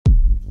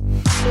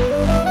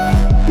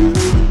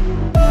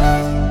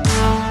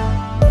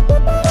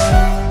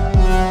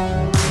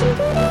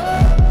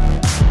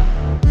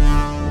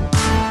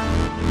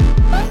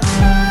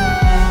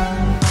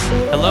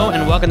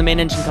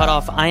Engine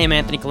Cutoff. I am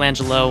Anthony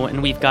Colangelo,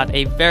 and we've got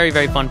a very,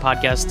 very fun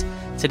podcast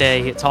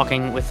today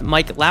talking with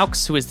Mike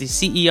Laux, who is the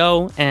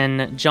CEO,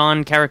 and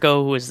John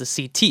Carrico, who is the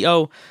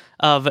CTO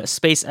of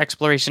Space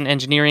Exploration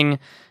Engineering.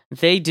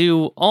 They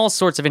do all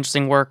sorts of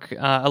interesting work,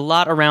 a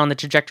lot around the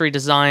trajectory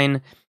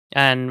design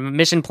and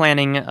mission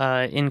planning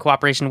in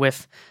cooperation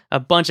with a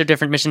bunch of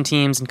different mission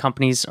teams and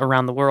companies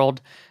around the world.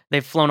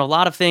 They've flown a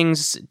lot of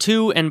things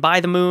to and by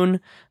the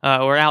moon,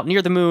 or out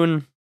near the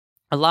moon.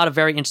 A lot of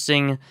very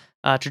interesting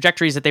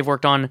trajectories that they've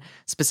worked on.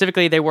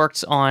 Specifically, they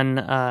worked on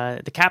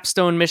the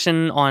Capstone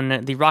mission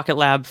on the Rocket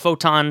Lab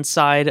Photon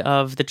side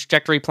of the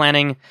trajectory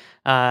planning.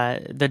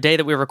 The day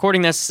that we're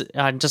recording this,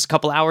 just a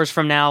couple hours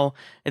from now,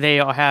 they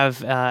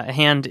have a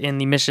hand in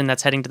the mission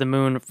that's heading to the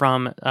moon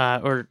from,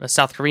 or a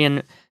South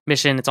Korean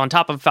mission. It's on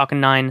top of Falcon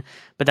 9,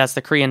 but that's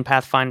the Korean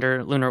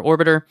Pathfinder lunar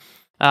orbiter.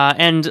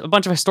 And a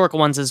bunch of historical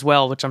ones as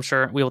well, which I'm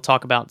sure we will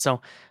talk about. So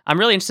I'm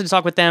really interested to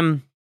talk with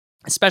them,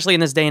 especially in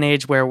this day and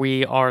age where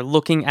we are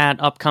looking at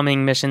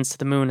upcoming missions to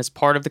the moon as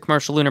part of the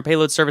Commercial Lunar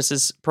Payload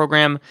Services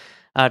program,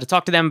 to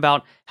talk to them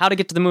about how to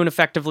get to the moon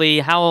effectively,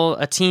 how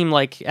a team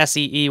like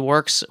SEE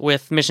works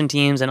with mission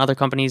teams and other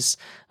companies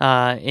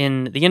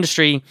in the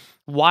industry,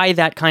 why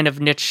that kind of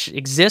niche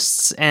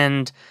exists,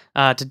 and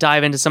to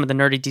dive into some of the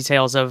nerdy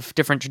details of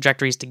different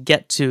trajectories to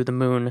get to the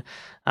moon,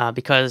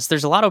 because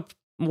there's a lot of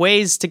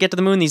ways to get to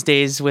the moon these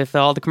days with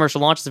all the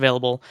commercial launches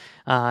available,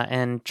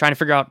 and trying to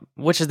figure out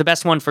which is the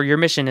best one for your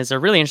mission is a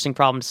really interesting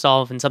problem to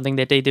solve, and something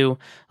that they do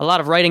a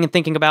lot of writing and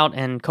thinking about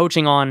and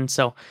coaching on.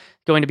 So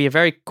going to be a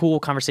very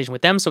cool conversation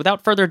with them. So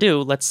without further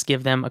ado, let's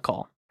give them a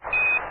call.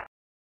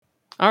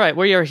 All right,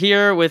 we are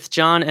here with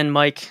John and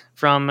Mike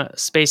from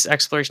Space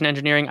Exploration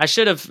Engineering. I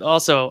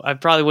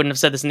probably wouldn't have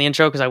said this in the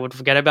intro because I would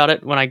forget about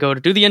it when I go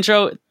to do the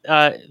intro.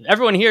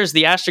 Everyone hears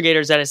the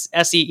astrogators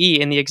at SEE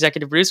in the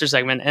executive producer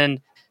segment, and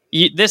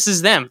this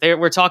is them.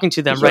 We're talking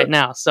to them right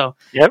now. So,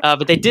 yep.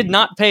 But they did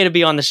not pay to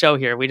be on the show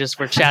here. We just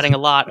were chatting a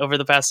lot over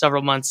the past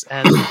several months,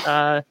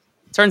 and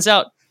turns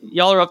out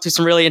y'all are up to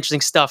some really interesting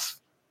stuff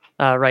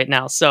right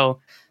now. So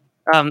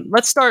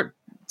let's start.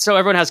 So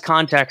everyone has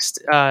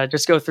context.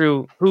 Just go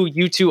through who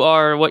you two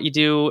are, what you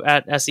do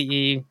at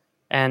SEE,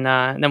 and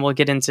then we'll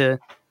get into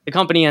the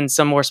company and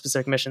some more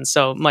specific missions.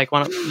 So, Mike,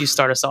 why don't you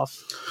start us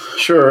off?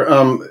 Sure.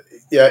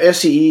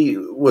 SEE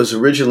was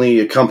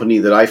originally a company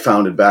that I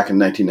founded back in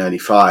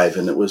 1995,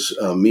 and it was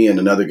me and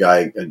another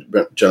guy,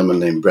 a gentleman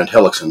named Brent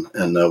Hellickson,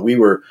 and we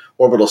were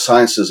Orbital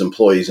Sciences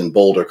employees in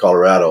Boulder,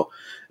 Colorado.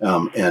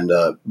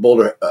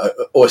 Boulder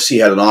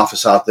OSC had an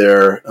office out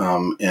there,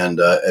 and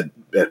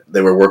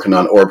they were working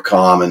on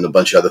OrbCom and a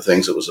bunch of other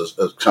things. It was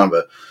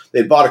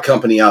they bought a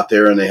company out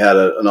there, and they had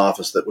an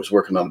office that was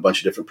working on a bunch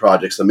of different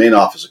projects. The main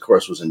office, of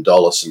course, was in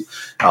Dulles and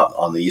out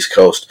on the East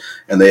Coast,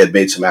 and they had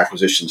made some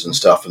acquisitions and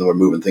stuff, and were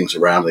moving things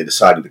around. They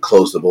decided to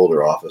close the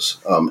Boulder office,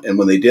 and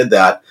when they did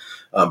that,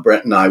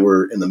 Brent and I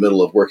were in the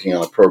middle of working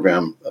on a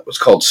program that was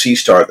called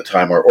Seastar at the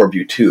time, or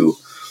Orbu 2.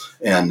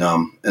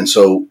 And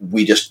so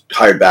we just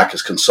hired back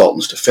as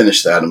consultants to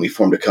finish that, and we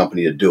formed a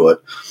company to do it.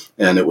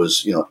 And it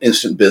was,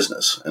 instant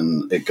business,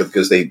 and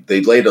because they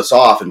laid us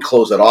off and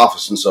closed that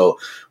office, and so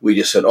we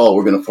just said,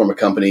 we're going to form a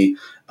company.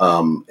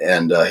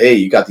 Hey,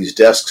 you got these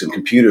desks and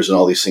computers and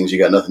all these things you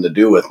got nothing to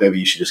do with. Maybe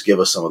you should just give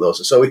us some of those.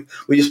 And so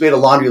we just made a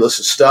laundry list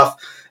of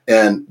stuff.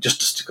 And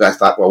I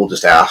thought, we'll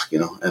just ask,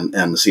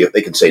 and see if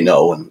they can say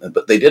no.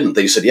 But they didn't.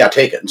 They said, yeah,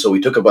 take it. And so we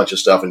took a bunch of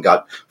stuff and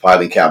got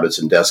filing cabinets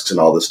and desks and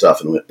all this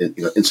stuff. And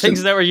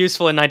things that were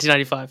useful in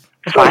 1995.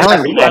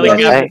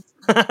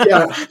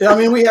 Yeah. I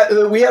mean, we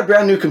had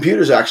brand new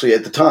computers actually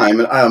at the time,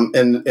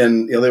 and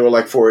they were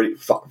like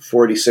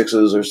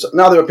 46s or so.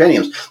 Now they were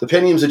Pentiums. The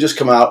Pentiums had just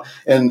come out,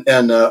 and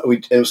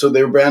so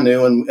they were brand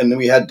new, and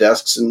we had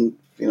desks and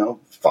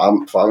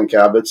filing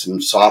cabinets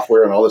and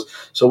software and all this.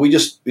 So we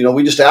just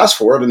asked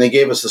for it, and they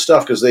gave us the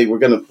stuff because they were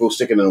going to go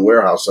stick it in a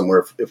warehouse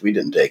somewhere if we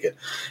didn't take it.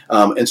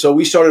 And so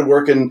we started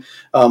working.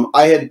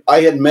 I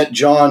had met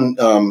John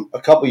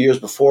a couple years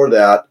before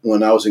that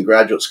when I was in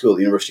graduate school at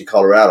the University of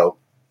Colorado.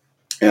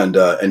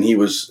 And he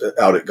was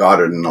out at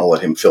Goddard, and I'll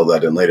let him fill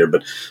that in later.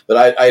 But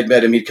I had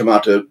met him. He'd come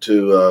out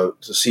to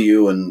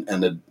CU and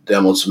had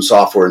demoed some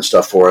software and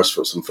stuff for us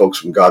for some folks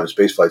from Goddard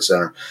Space Flight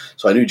Center.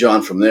 So I knew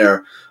John from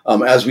there.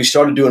 As we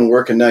started doing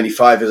work in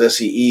 '95 as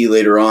SEE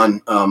later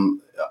on,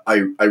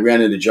 I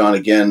ran into John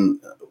again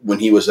when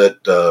he was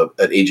at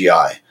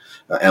AGI.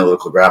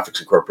 Analytical Graphics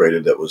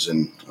Incorporated, that was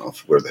in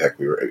where the heck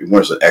we were.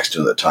 Where's it?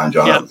 Exton at the time,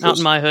 John? Yeah, out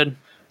in my hood.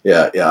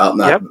 Yeah, out in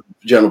that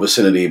general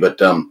vicinity. But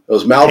it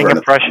was Malvern. King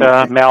of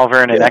Prussia,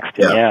 Malvern, and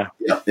Exton.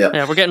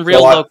 Yeah, we're getting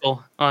real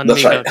local on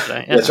that's right.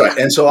 Today. Yeah. That's right.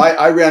 And so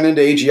I ran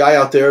into AGI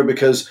out there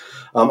because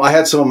I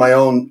had some of my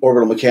own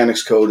orbital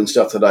mechanics code and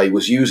stuff that I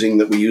was using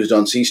that we used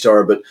on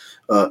Seastar, but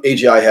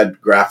AGI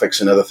had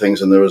graphics and other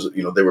things, and there was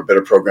they were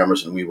better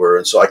programmers than we were,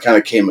 and so I kind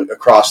of came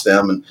across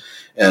them and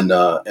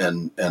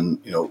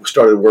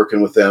started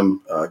working with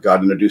them.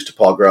 Got introduced to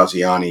Paul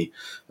Graziani,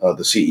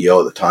 the CEO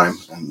at the time,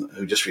 and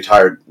who just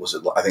retired. Was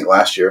it I think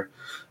last year,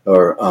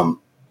 or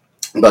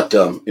but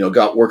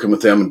got working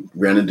with them and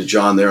ran into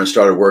John there and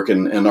started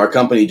working. And our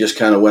company just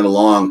kind of went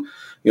along,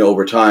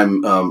 over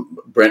time.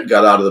 Brent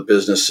got out of the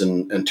business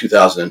in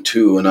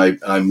 2002, and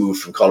I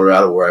moved from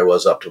Colorado, where I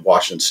was, up to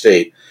Washington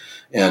State,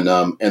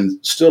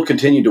 and still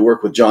continued to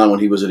work with John when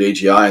he was at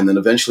AGI. And then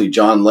eventually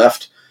John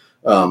left.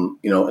 And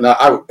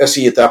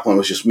SE at that point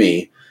was just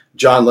me.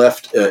 John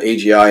left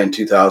AGI in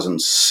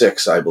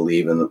 2006, I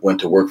believe, and went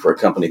to work for a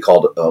company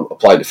called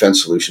Applied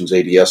Defense Solutions,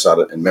 ADS,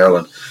 in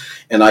Maryland.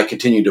 And I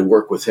continued to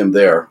work with him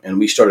there, and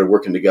we started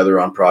working together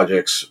on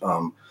projects.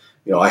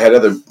 I had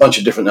a bunch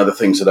of different other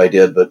things that I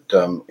did, but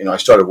I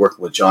started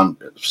working with John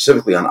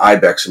specifically on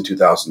IBEX in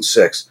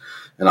 2006,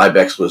 and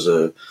IBEX was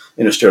a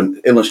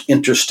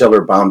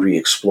interstellar boundary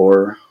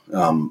explorer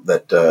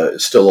that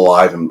is still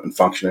alive and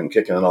functioning and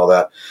kicking and all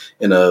that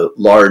in a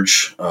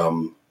large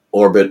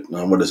orbit.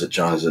 What is it,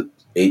 John? Is it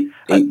eight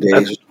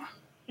days?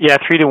 Yeah,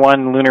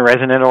 3-to-1 lunar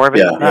resonant orbit.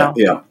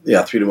 Yeah,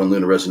 3-to-1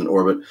 lunar resonant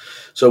orbit.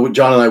 So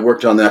John and I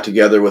worked on that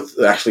together with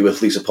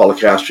Lisa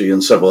Policastri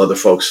and several other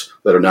folks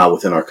that are now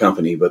within our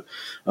company. But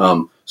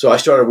so I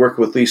started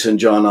working with Lisa and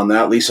John on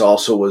that. Lisa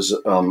also was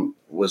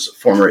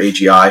former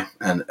AGI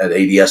and at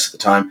ADS at the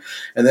time.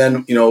 And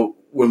then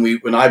when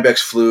IBEX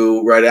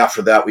flew, right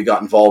after that, we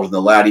got involved in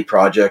the LADEE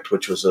project,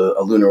 which was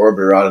a lunar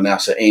orbiter out of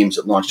NASA Ames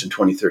that launched in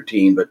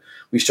 2013. But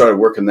we started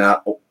working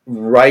that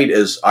right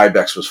as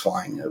IBEX was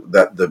flying.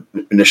 That the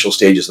initial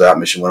stages of that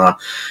mission went on,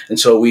 and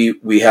so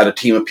we had a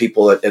team of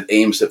people at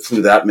Ames that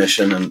flew that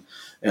mission,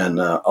 and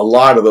a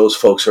lot of those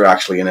folks are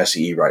actually in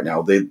SEE right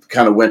now. They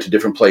kind of went to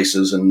different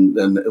places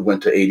and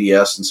went to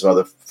ADS, and some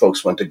other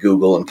folks went to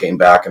Google and came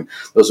back, and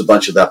there was a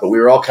bunch of that. But we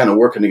were all kind of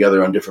working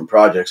together on different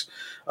projects,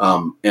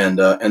 and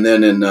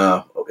then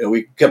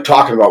we kept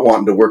talking about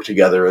wanting to work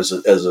together as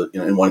a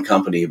in one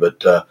company, but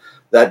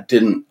that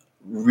didn't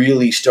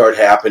really start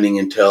happening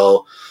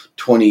until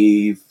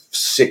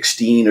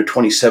 2016 or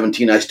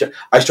 2017.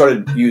 I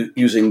started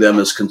using them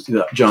as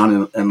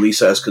John and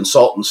Lisa as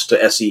consultants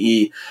to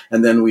SEE,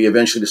 and then we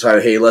eventually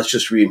decided, hey, let's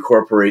just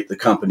reincorporate the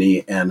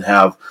company and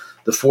have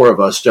the four of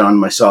us, John,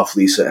 myself,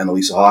 Lisa, and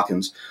Elisa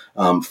Hawkins,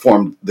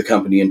 formed the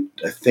company in,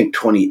 I think,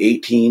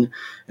 2018.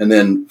 And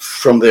then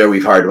from there,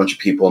 we've hired a bunch of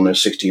people, and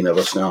there's 16 of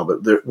us now.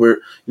 But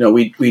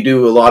we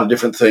do a lot of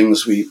different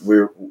things.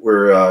 We're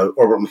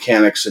orbital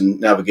mechanics and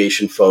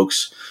navigation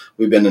folks.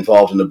 We've been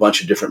involved in a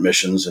bunch of different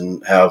missions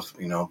and have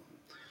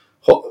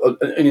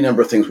any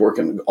number of things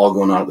all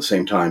going on at the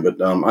same time. But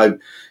I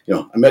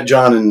met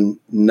John in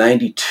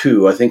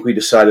 '92. I think we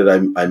decided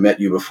I met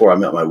you before I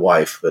met my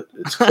wife, but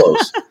it's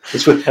close.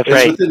 That's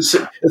right.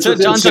 So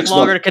John took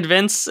longer to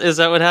convince. Is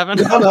that what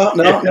happened?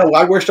 No.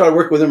 I started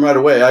working with him right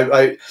away.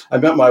 I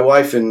met my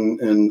wife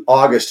in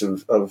August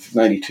of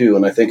 '92,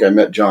 and I think I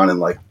met John in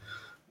like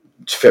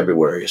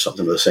February or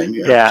something of the same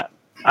year. Yeah,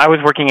 I was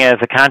working as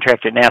a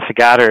contractor at NASA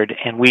Goddard,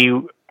 and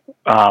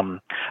I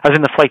was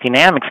in the flight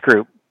dynamics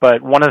group.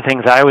 But one of the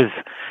things I was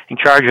in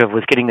charge of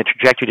was getting the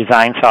trajectory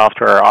design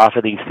software off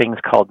of these things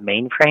called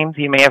mainframes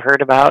you may have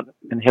heard about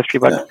in the history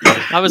book.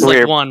 Yeah. I was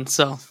one,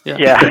 so yeah.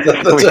 Yeah,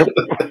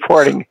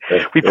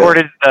 we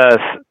ported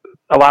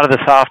a lot of the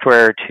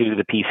software to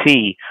the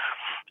PC,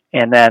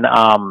 and then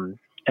and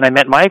I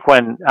met Mike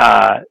when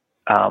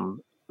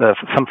some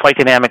flight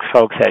dynamics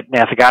folks at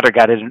NASA Goddard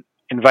got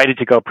invited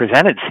to go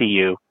present at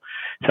CU.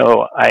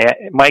 So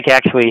Mike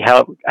actually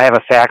helped. I have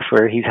a fax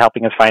where he's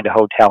helping us find a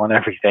hotel and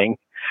everything.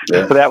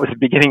 Yeah. So that was the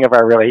beginning of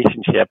our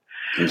relationship.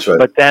 That's right.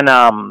 But then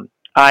I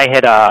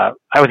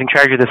was in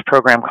charge of this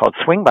program called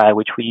Swing By,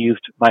 which we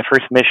used. My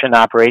first mission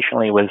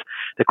operationally was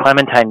the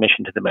Clementine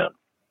mission to the moon.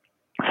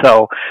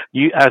 So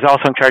I was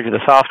also in charge of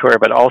the software,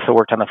 but also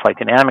worked on the flight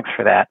dynamics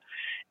for that.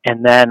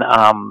 And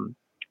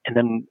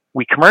then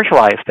we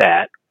commercialized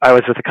that. I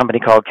was with a company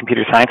called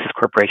Computer Sciences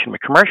Corporation. We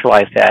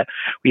commercialized that.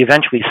 We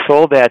eventually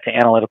sold that to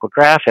Analytical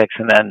Graphics,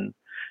 and then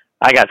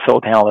I got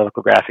sold to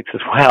Analytical Graphics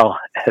as well.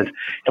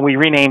 And we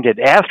renamed it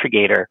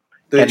Astrogator.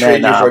 Did they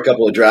trade you for a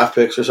couple of draft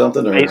picks or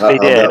something? Or they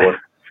did. That work?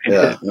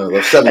 Yeah,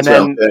 the seventh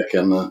round pick.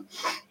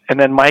 And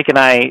then Mike and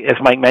I, as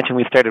Mike mentioned,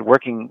 we started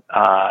working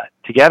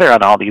together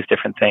on all these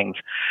different things.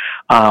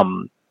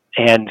 So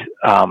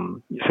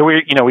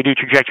we do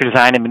trajectory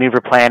design and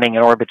maneuver planning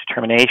and orbit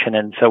determination.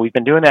 And so we've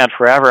been doing that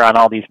forever on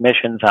all these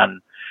missions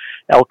on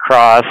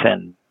L-Cross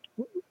and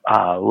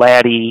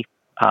LADEE,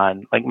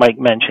 on, like Mike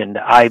mentioned,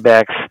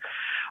 IBEX.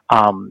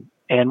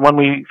 And when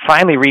we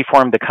finally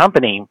reformed the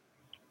company,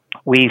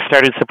 we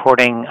started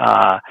supporting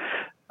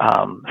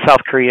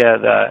South Korea,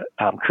 the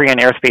Korean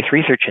Aerospace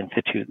Research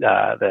Institute,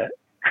 the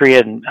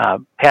Korean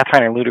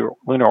Pathfinder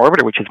Lunar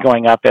Orbiter, which is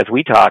going up as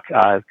we talk,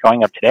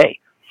 going up today.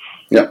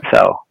 Yeah.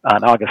 So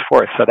on August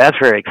 4th. So that's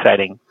very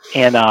exciting.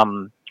 And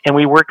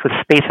we worked with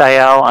Space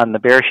IL on the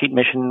Beresheet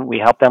mission. We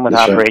helped them with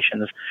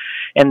operations.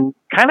 And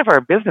kind of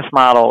our business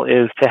model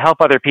is to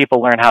help other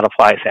people learn how to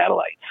fly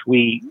satellites.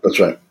 That's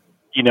right.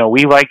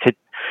 We like to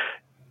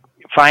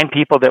find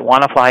people that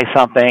want to fly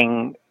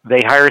something,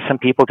 they hire some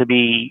people to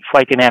be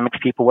flight dynamics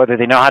people, whether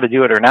they know how to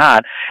do it or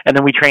not, and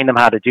then we train them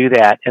how to do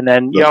that. And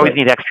then you always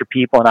need extra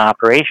people in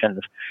operations,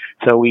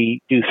 so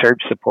we do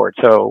surge support.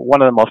 So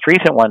one of the most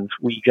recent ones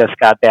we just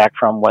got back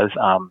from was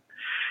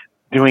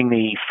doing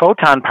the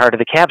Photon part of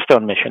the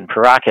Capstone mission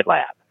for Rocket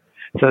Lab.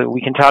 So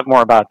we can talk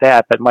more about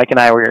that. But Mike and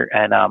I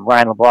and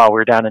Ryan LeBlanc, we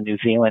were down in New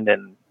Zealand,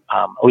 and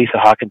Elisa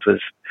Hawkins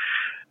was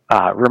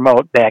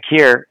remote back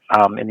here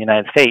in the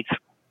United States.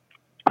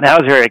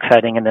 That was very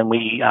exciting. And then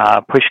we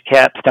pushed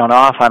Capstone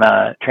off on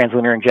a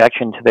translunar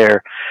injection to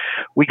their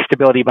weak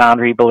stability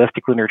boundary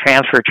ballistic lunar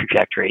transfer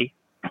trajectory.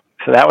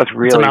 So that was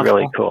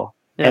really cool.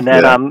 Yeah. And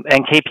then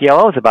and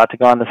KPLO is about to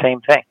go on the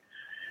same thing.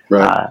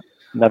 Right.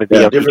 Another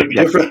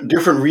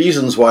different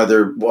reasons why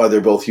they're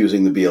both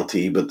using the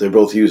BLT, but they're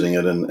both using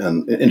it,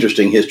 and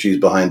interesting histories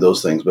behind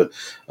those things. But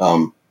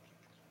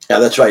yeah,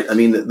 that's right. I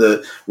mean,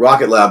 the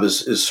Rocket Lab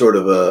is sort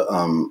of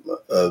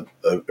a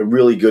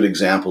really good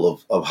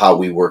example of how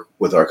we work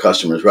with our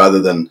customers, rather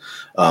than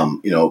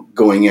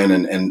going in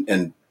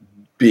and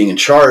being in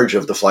charge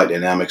of the flight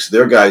dynamics.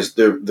 Their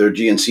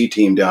GNC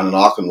team down in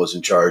Auckland was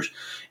in charge,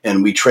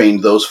 and we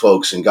trained those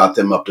folks and got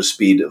them up to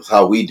speed of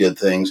how we did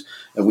things.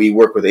 And we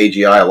work with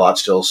AGI a lot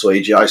still, so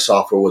AGI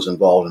software was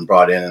involved and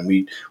brought in,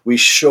 and we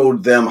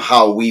showed them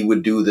how we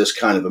would do this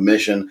kind of a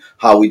mission,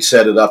 how we'd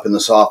set it up in the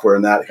software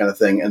and that kind of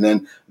thing. And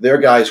then their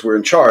guys were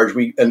in charge.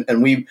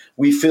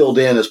 We filled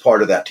in as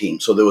part of that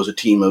team. So there was a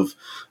team of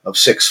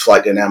 6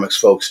 flight dynamics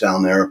folks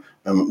down there,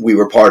 and we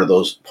were part of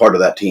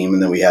that team.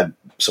 And then we had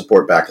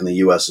support back in the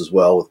U.S. as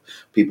well with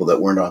people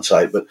that weren't on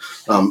site. But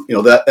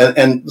that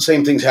and the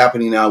same thing's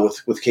happening now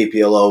with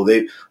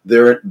KPLO.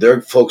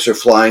 Their folks are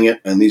flying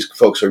it, and these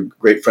folks are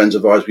great friends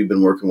of ours we've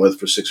been working with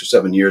for 6 or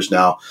 7 years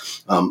now.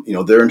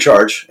 They're in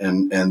charge,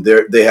 and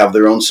they have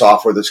their own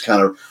software that's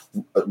kind of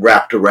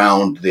wrapped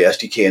around the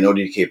SDK and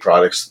ODK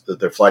products,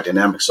 their flight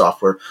dynamics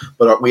software.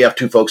 But we have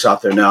 2 folks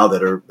out there now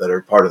that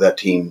are part of that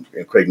team.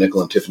 Craig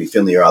Nickel and Tiffany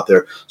Finley are out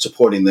there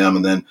supporting them,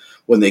 and then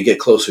when they get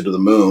closer to the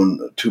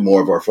moon, 2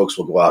 more of our folks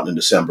will go out in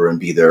December and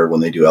be there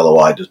when they do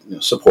LOI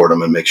to support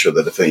them and make sure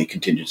that if any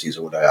contingencies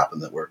would happen,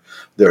 that we're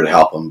there to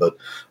help them. But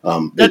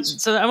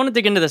so I want to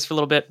dig into this for a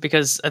little bit,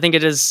 because I think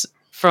it is,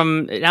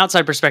 from an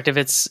outside perspective,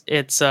 it's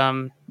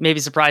maybe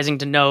surprising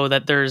to know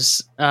that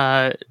there's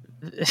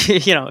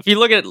if you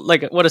look at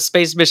like what a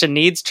space mission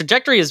needs,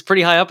 trajectory is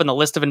pretty high up in the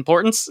list of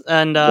importance.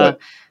 And I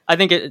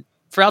think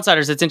for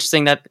outsiders, it's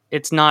interesting that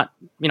it's not,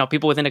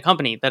 people within a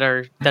company that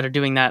are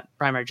doing that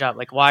primary job.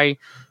 Like why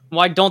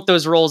don't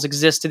those roles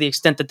exist to the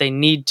extent that they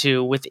need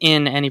to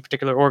within any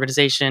particular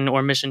organization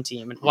or mission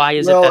team? And why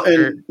is it that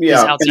there's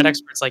outside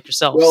experts like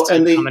yourselves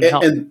come and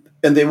help?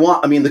 And they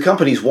want, the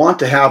companies want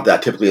to have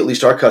that typically, at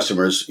least our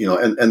customers,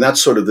 and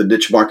that's sort of the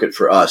niche market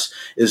for us,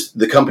 is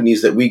the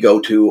companies that we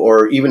go to,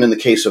 or even in the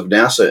case of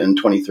NASA in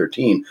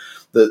 2013,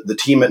 the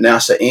team at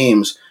NASA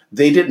Ames,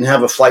 they didn't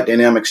have a flight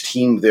dynamics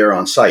team there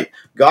on site.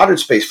 Goddard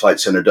Space Flight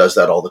Center does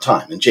that all the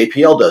time, and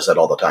JPL does that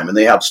all the time, and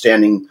they have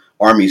standing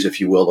armies,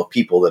 if you will, of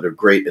people that are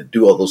great at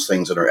do all those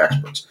things and are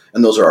experts.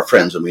 And those are our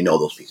friends, and we know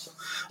those people.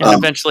 And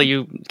eventually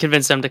you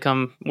convince them to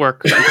come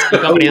work with the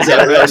company.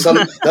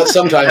 That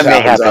sometimes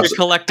happens. You're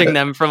collecting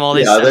them from all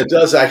these. Yeah, that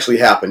does actually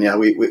happen. Yeah,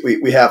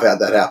 we have had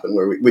that happen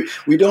where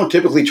we don't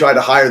typically try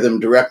to hire them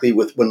directly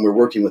when we're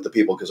working with the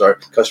people, because our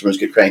customers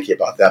get cranky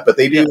about that. But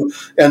they do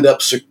end up,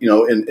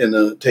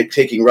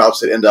 taking routes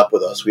that end up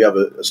with us. We have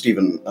a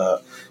Stephen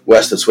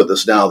West that's with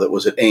us now that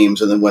was at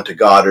Ames and then went to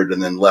Goddard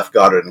and then left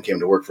Goddard and came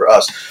to work for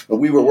us.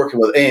 When we were working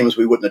with Ames,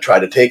 we wouldn't have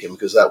tried to take him,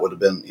 because that would have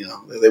been,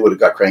 they would have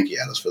got cranky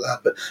at us for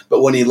that.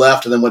 But when he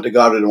left and then went to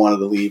Goddard and wanted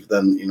to leave,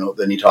 then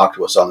he talked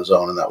to us on his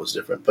own, and that was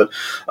different. But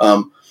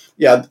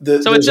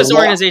so it's just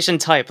organization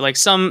type. Like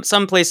some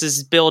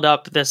places build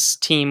up this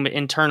team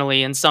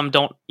internally, and some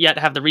don't yet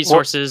have the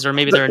resources, or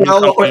maybe they're a new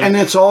company. And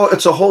it's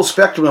a whole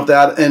spectrum of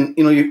that. And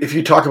if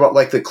you talk about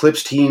like the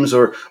CLIPS teams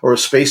or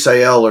Space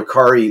IL or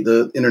CARI,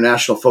 the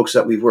international folks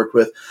that we've worked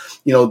with,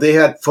 they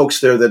had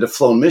folks there that have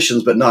flown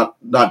missions, but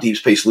not deep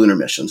space lunar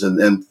missions.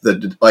 And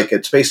like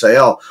at Space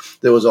IL,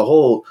 there was a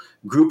whole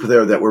group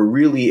there that were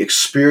really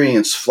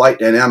experienced flight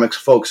dynamics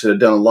folks that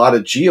had done a lot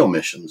of geo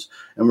missions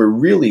and were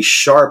really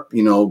sharp,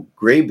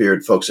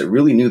 graybeard folks that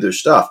really knew their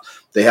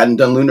stuff. They hadn't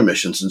done lunar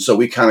missions, and so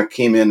we kind of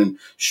came in and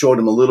showed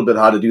them a little bit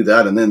how to do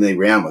that, and then they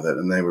ran with it,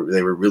 and they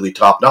were really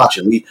top notch,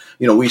 and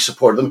we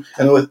supported them.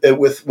 And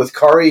with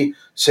CARI,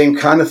 same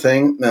kind of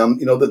thing.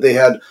 That they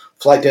had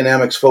flight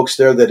dynamics folks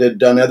there that had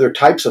done other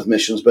types of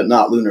missions, but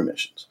not lunar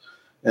missions.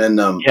 And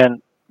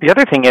the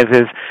other thing is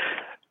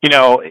you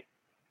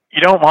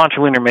don't launch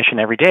a lunar mission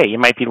every day. You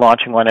might be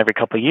launching one every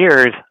couple of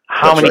years.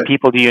 How many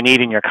people do you need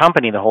in your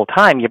company the whole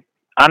time?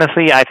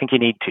 Honestly, I think you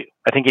need 2.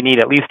 I think you need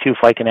at least 2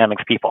 flight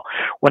dynamics people.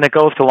 When it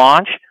goes to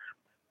launch,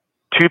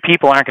 2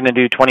 people aren't going to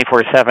do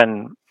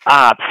 24/7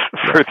 ops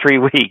for 3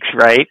 weeks,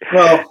 right?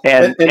 Well,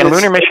 and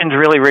lunar missions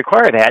really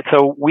require that.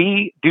 So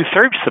we do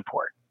surge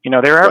support.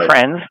 They're our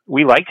friends.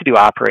 We like to do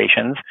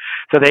operations,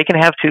 so they can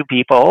have 2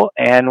 people.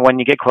 And when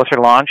you get closer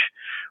to launch,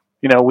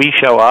 we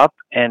show up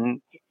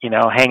and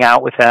hang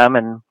out with them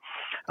and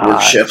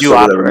work shifts do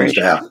or whatever needs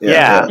to operations. happen.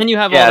 Yeah. And you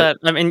have all that.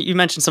 I mean, you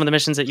mentioned some of the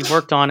missions that you've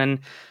worked on, and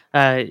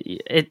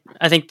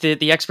I think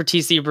the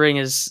expertise that you bring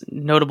is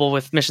notable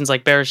with missions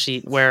like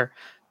Beresheet, where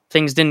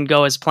things didn't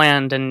go as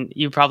planned, and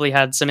you probably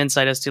had some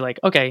insight as to like,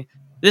 okay,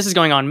 this is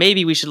going on.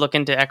 Maybe we should look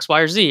into X, Y,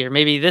 or Z, or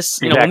maybe this.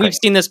 You know, when we've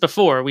seen this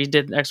before, we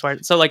did X, Y.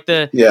 So like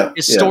the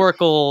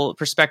historical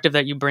perspective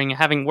that you bring,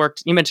 having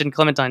worked. You mentioned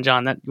Clementine,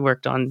 John, that you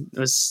worked on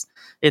was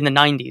in the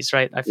 90s,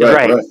 right? I feel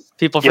like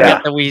people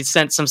forget that we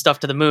sent some stuff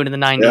to the moon in the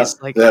 90s.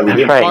 Yeah.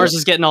 Like Mars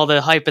was getting all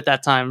the hype at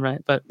that time,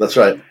 right? But that's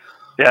right.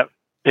 Yeah.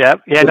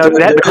 No,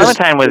 that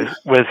Clementine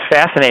was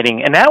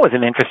fascinating, and that was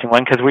an interesting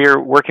one because we were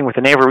working with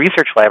the Naval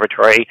Research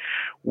Laboratory.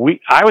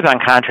 I was on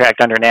contract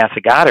under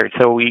NASA Goddard,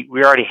 so we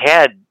already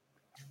had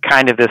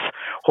kind of this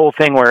whole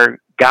thing where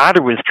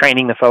Goddard was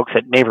training the folks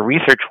at Naval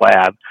Research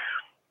Lab.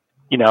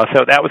 You know,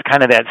 so that was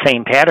kind of that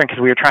same pattern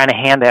because we were trying to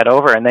hand that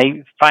over, and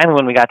they finally,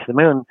 when we got to the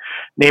moon,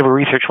 Naval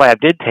Research Lab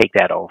did take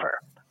that over.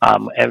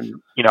 And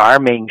you know, our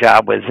main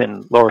job was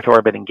in low Earth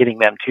orbit and getting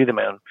them to the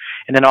moon,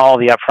 and then all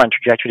the upfront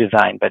trajectory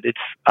design. But it's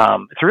a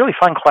really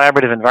fun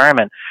collaborative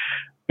environment.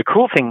 The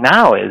cool thing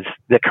now is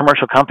that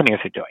commercial companies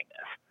are doing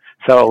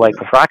this. So, like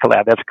with Rocket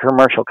Lab, that's a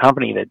commercial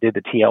company that did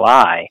the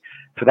TLI.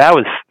 So that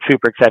was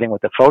super exciting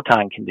what the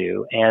Photon can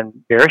do. And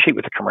Beresheet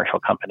was a commercial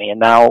company, and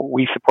now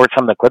we support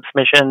some of the CLPS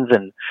missions,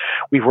 and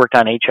we've worked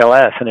on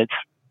HLS, and it's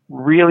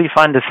really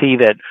fun to see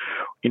that.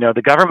 You know,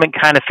 the government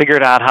kind of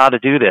figured out how to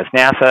do this.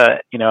 NASA,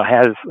 you know,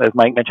 has, as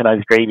Mike mentioned,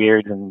 has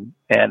graybeards and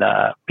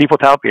people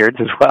without beards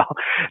as well,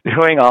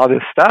 doing all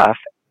this stuff.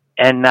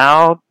 And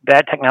now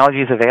that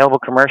technology is available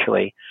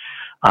commercially.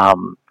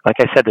 Like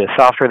I said, the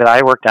software that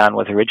I worked on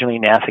was originally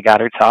NASA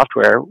Goddard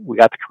software. We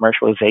got the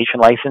commercialization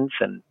license,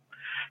 and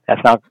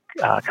that's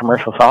now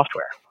commercial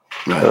software.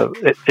 Right. So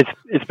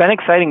it's been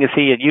exciting to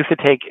see. It used to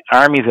take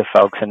armies of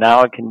folks, and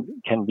now it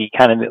can be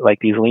kind of like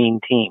these lean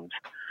teams.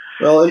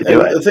 Well, and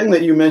the thing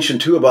that you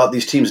mentioned, too, about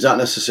these teams not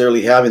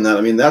necessarily having that,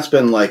 I mean, that's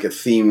been like a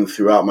theme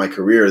throughout my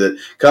career that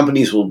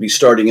companies will be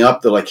starting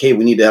up. They're like, hey,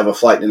 we need to have a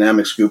flight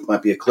dynamics group,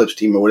 might be a CLPS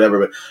team or whatever.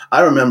 But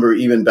I remember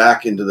even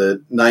back into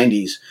the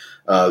 90s,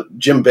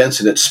 Jim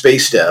Benson at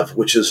Space Dev,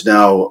 which is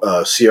now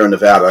Sierra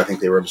Nevada. I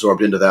think they were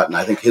absorbed into that. And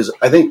I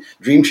think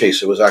Dream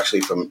Chaser was actually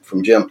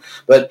from Jim.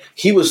 But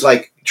he was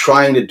like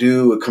trying to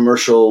do a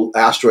commercial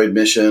asteroid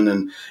mission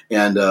and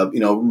you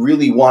know,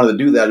 really wanted to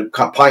do that,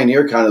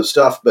 pioneer kind of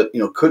stuff, but, you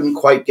know, couldn't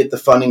quite get the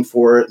funding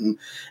for it.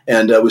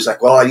 And it was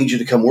like, well, I need you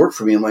to come work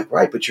for me. I'm like,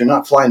 right, but you're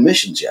not flying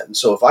missions yet. And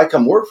so if I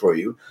come work for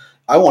you,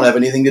 I won't have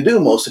anything to do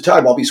most of the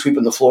time. I'll be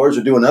sweeping the floors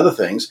or doing other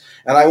things,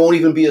 and I won't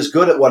even be as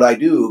good at what I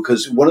do,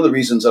 because one of the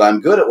reasons that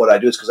I'm good at what I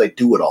do is because I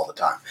do it all the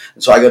time.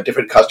 And so I got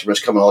different customers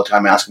coming all the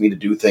time asking me to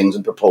do things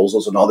and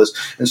proposals and all this.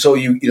 And so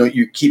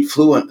you keep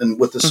fluent and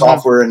with the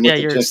software and with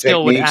the your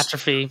skill would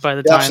atrophy by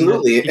the time.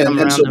 Absolutely,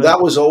 and so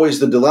that was always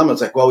the dilemma.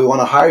 It's like, well, we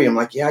want to hire you. I'm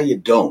like, yeah, you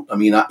don't. I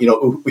mean,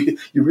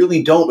 you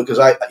really don't, because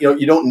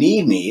you don't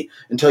need me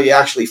until you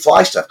actually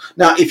fly stuff.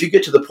 Now, if you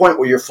get to the point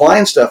where you're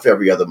flying stuff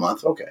every other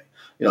month, okay.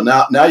 You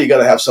know, now you got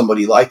to have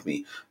somebody like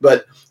me.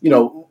 But, you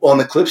know, on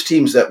the CLPS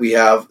teams that we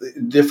have,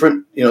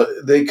 different, you know,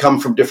 they come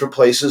from different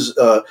places.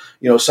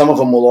 You know, some of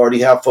them will already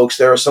have folks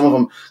there. Some of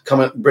them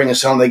come and bring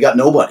us on. They got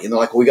nobody. And they're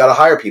like, well, we got to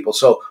hire people.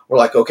 So we're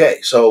like, okay.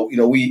 So, you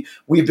know,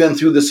 we've been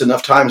through this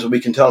enough times that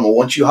we can tell them, well,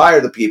 once you hire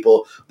the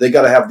people, they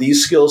got to have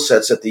these skill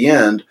sets at the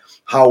end.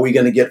 How are we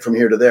going to get from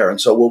here to there? And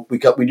so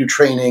we do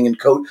training and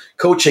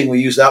coaching.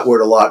 We use that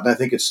word a lot, and I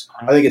think it's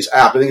apt.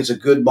 I think it's a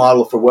good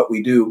model for what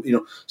we do. You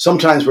know,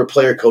 sometimes we're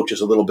player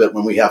coaches a little bit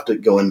when we have to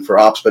go in for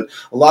ops, but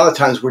a lot of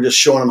times we're just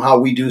showing them how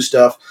we do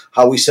stuff,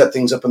 how we set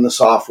things up in the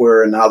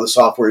software, and how the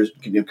software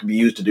can be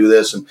used to do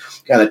this, and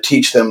kind of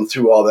teach them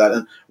through all that.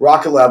 And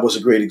Rocket Lab was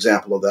a great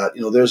example of that.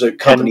 You know, there's a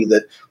company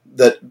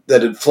that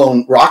had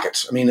flown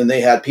rockets. I mean, and they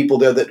had people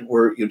there that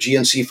were, you know,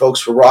 GNC folks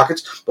for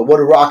rockets. But what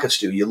do rockets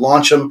do? You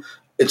launch them.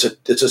 It's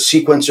a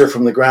sequencer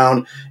from the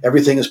ground.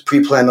 Everything is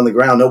pre-planned on the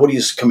ground.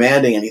 Nobody's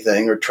commanding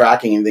anything or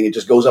tracking anything. It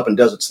just goes up and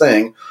does its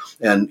thing,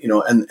 and you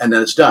know, and then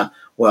it's done.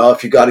 Well,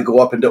 if you got to go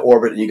up into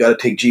orbit and you got to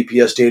take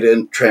GPS data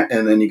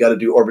and then you got to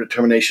do orbit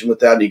determination with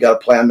that, and you got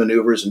to plan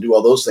maneuvers and do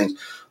all those things,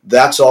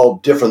 that's all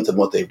different than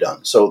what they've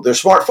done. So they're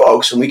smart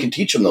folks, and we can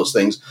teach them those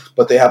things,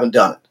 but they haven't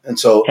done it. And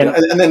so,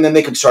 and then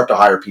they can start to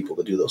hire people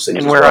to do those things.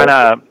 And we're on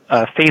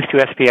a Phase 2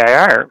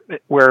 SBIR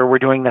where we're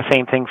doing the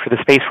same thing for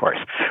the Space Force.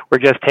 We're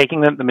just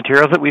taking the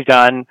materials that we've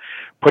done,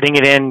 putting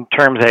it in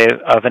terms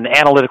of an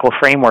analytical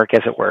framework,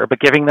 as it were, but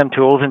giving them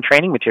tools and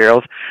training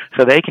materials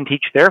so they can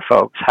teach their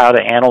folks how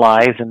to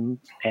analyze and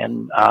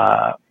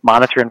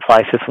monitor and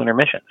fly cislunar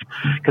missions.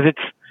 Because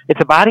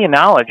it's a body of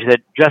knowledge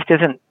that just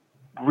isn't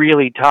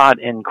really taught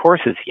in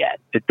courses yet.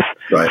 It's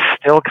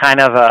still kind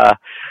of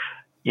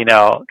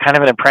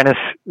an apprentice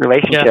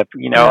relationship.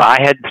 Yeah. You know, I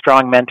had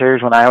strong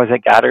mentors when I was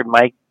at Goddard.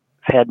 Mike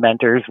had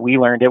mentors. We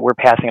learned it. We're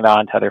passing it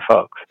on to other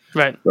folks.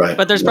 Right.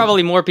 But there's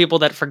probably more people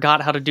that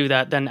forgot how to do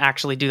that than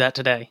actually do that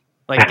today.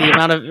 Like the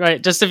amount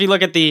of, just if you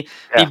look at the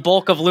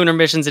bulk of lunar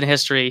missions in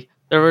history,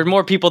 there were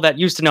more people that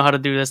used to know how to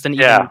do this than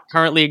even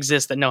currently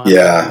exist that know how to do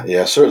it.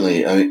 Yeah,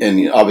 certainly. I mean,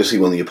 and obviously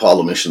when the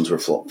Apollo missions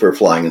were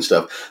flying and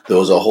stuff, there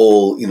was a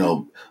whole,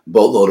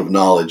 boatload of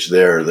knowledge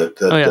there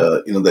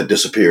that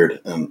disappeared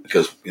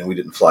because we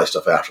didn't fly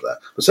stuff after that.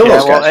 But some of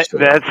those guys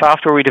that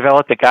software we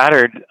developed at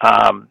Goddard,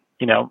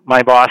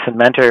 my boss and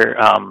mentor,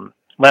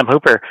 Lem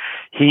Hooper,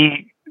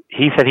 he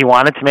said he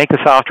wanted to make the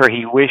software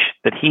he wished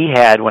that he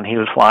had when he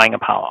was flying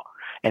Apollo.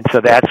 And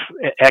so that's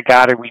at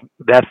Goddard.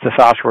 That's the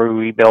software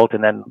we built,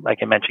 and then,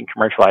 like I mentioned,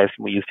 commercialized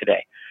and we use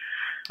today.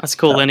 That's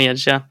cool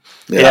lineage, yeah.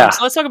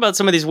 So let's talk about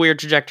some of these weird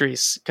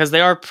trajectories because they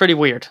are pretty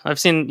weird. I've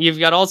seen you've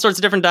got all sorts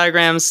of different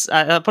diagrams.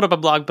 I put up a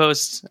blog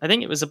post. I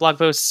think it was a blog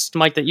post,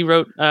 Mike, that you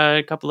wrote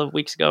a couple of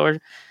weeks ago, or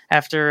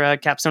after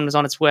Capstone was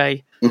on its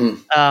way.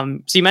 Mm-hmm.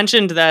 So you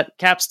mentioned that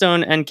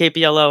Capstone and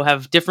KPLO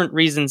have different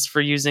reasons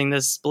for using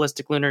this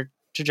ballistic lunar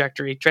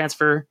trajectory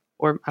transfer.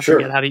 Or I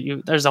forget how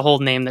to there's a whole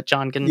name that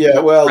John can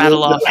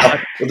rattle off.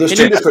 Can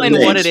you explain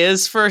what it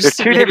is first? There's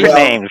two different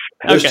names.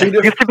 It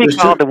used to be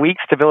called the Weak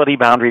Stability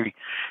Boundary.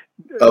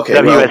 Okay,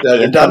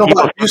 WSB. Some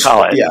people still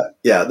call it.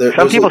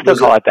 Some people still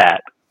call it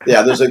that.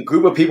 Yeah, there's a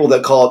group of people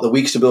that call it the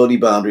Weak Stability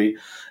Boundary,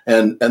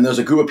 and there's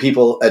a group of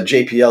people at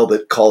JPL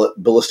that call it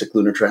ballistic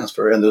lunar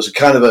transfer, and there's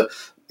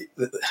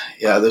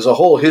there's a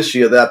whole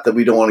history of that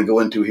we don't want to go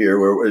into here,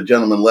 where a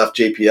gentleman left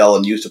JPL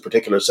and used a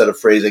particular set of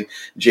phrasing.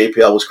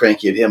 JPL was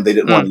cranky at him. They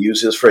didn't want to use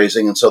his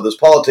phrasing, and so there's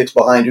politics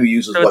behind who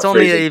uses what phrasing. So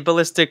it's only a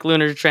ballistic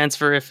lunar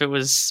transfer if it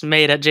was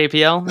made at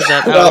JPL? Is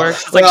that how it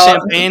works? It's like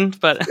champagne,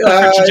 but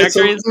for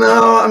trajectories?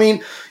 No, I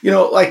mean,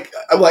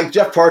 like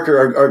Jeff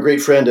Parker, our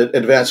great friend at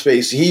Advanced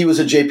Space, he was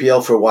at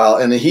JPL for a while,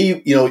 and he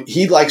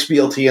likes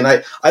BLT, and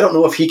I don't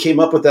know if he came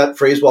up with that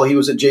phrase while he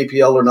was at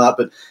JPL or not,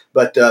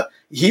 but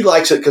he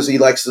likes it because he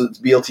likes the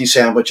BLT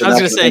sandwich. I was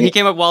going to say, he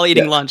came up while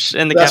eating lunch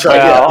in the That's cafe.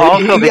 right,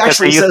 Also because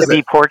there used to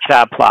be pork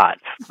chop plots.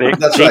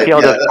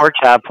 JPL does pork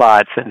chop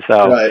plots, and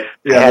so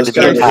it had to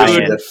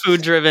be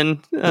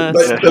food-driven.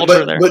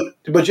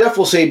 But Jeff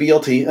will say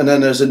BLT, and then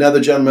there's another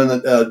gentleman,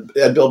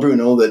 Ed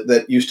Belbruno,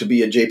 that used to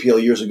be at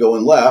JPL years ago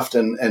and left,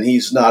 and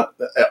he's not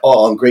at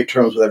all on great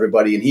terms with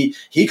everybody, and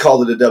he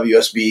called it a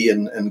WSB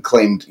and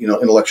claimed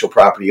intellectual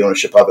property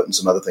ownership of it and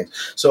some other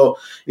things. So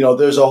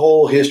there's a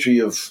whole history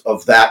of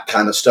that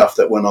kind of stuff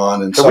that went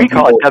on, and so we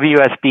call it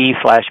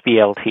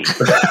WSB/BLT.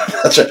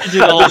 That's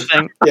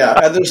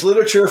right. And there's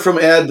literature from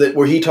Ed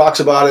where he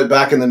talks about it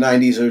back in the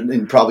 90s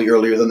and probably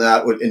earlier than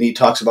that, and he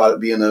talks about it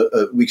being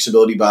a weak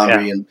stability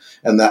boundary, and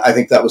that, I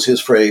think that was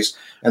his phrase.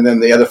 And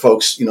then the other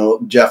folks,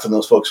 Jeff and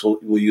those folks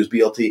will use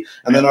BLT,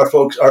 and then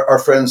our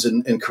friends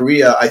in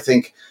Korea, I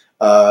think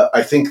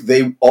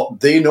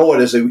they know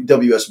it as a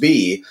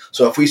WSB.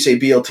 So if we say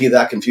BLT,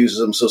 that confuses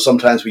them. So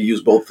sometimes we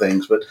use both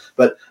things.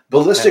 But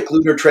ballistic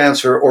lunar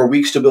transfer or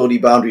weak stability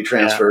boundary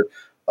transfer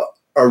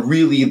are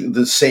really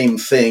the same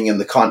thing in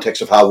the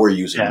context of how we're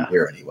using them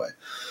here anyway.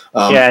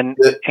 And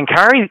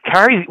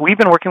Kari, we've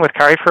been working with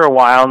Kari for a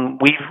while,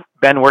 and we've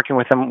been working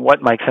with them,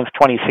 Mike, since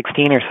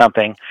 2016 or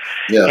something.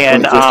 Yeah,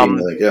 and 2015,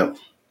 I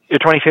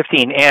think,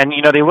 2015. And,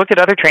 they look at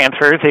other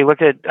transfers. They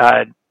look at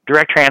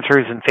direct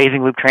transfers and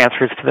phasing loop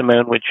transfers to the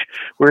moon, which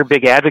we're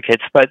big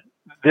advocates. But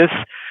this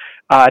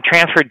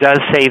transfer does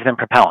save them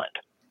propellant.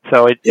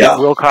 So it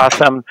will cost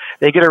them.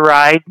 They get a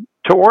ride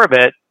to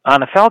orbit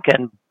on a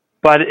Falcon,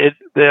 but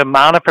the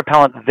amount of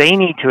propellant they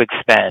need to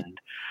expend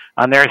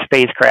on their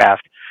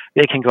spacecraft,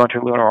 they can go into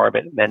lunar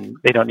orbit, and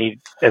they don't need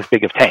as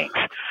big of tanks.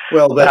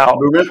 Well,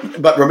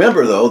 but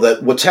remember, though,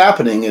 that what's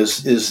happening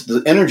is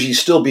the energy is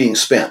still being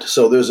spent.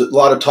 So there's a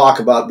lot of talk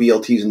about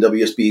BLTs and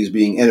WSBs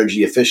being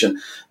energy efficient.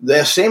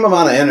 The same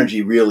amount of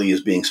energy really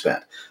is being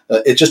spent.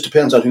 It just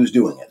depends on who's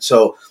doing it.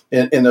 So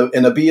in a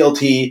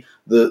BLT,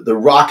 the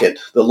rocket,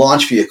 the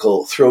launch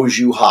vehicle, throws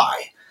you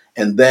high.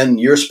 And then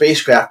your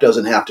spacecraft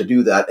doesn't have to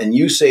do that. And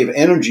you save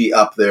energy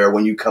up there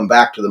when you come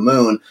back to the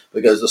moon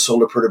because the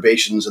solar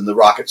perturbations and the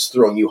rockets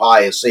throwing you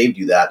high has saved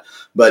you that.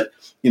 But,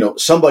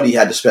 somebody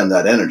had to spend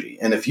that energy.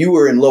 And if you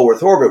were in low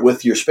Earth orbit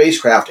with your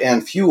spacecraft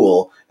and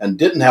fuel and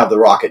didn't have the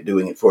rocket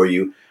doing it for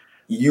you,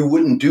 you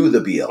wouldn't do the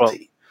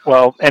BLT.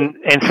 Well, and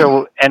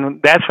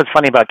that's what's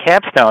funny about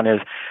Capstone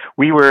is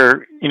we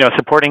were,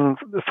 supporting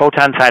the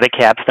photon side of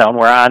Capstone.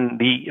 We're on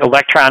the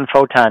electron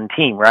photon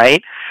team,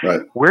 right?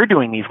 Right. We're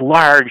doing these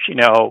large,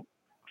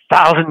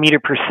 1,000 meter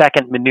per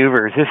second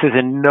maneuvers. This is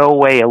in no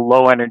way a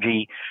low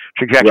energy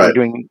trajectory. Right. We're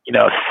doing,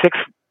 6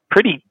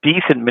 pretty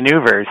decent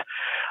maneuvers.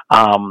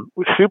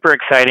 Super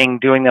exciting,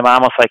 doing them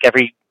almost like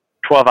every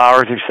 12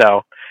 hours or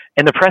so.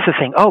 And the press is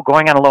saying,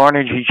 going on a low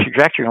energy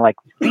trajectory. I'm like,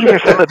 these are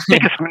some of the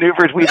biggest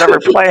maneuvers we've ever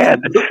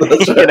planned.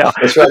 That's right.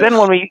 That's right. But then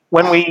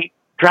when we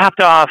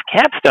dropped off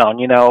Capstone,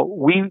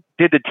 we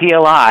did the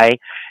TLI,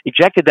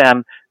 ejected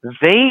them.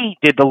 They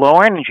did the low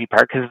energy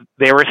part because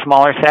they were a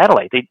smaller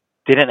satellite. They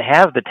didn't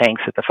have the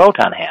tanks that the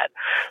Photon had.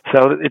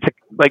 So it's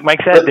like Mike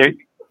said,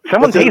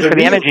 Someone pays for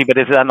the energy, but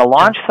is it on the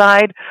launch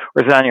side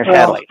or is it on your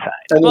satellite side?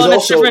 And well, and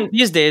it's different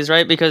these days,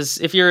 right? Because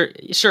if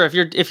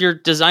you're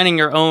designing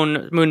your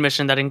own moon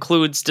mission that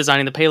includes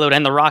designing the payload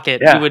and the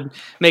rocket, you would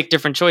make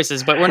different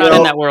choices. But we're not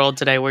in that world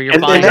today where you're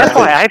buying. And that's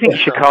why I think you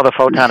should call the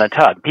Photon a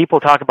tug. People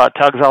talk about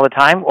tugs all the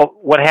time. Well,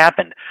 what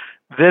happened?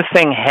 This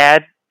thing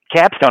had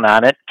capstone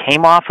on it,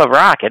 came off a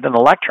rocket, an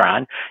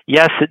Electron.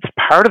 Yes, it's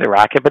part of the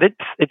rocket, but it's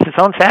its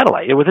own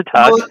satellite. It was a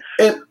tug.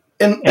 Well,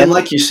 and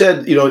like you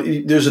said,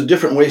 there's a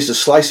different ways to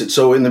slice it.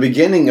 So in the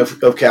beginning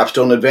of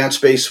Capstone, Advanced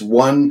Space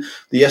won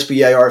the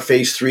SBIR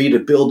Phase 3 to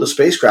build the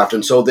spacecraft,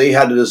 and so they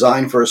had to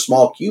design for a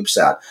small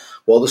CubeSat.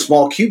 Well, the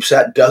small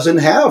CubeSat doesn't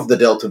have the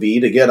delta V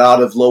to get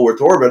out of low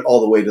Earth orbit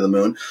all the way to the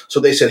moon. So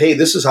they said, hey,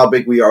 this is how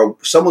big we are.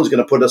 Someone's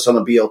going to put us on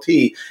a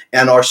BLT,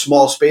 and our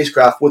small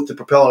spacecraft with the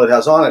propellant it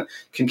has on it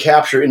can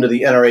capture into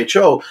the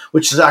NRHO,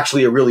 which is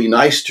actually a really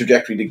nice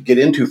trajectory to get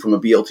into from a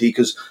BLT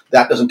because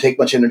that doesn't take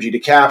much energy to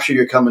capture.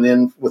 You're coming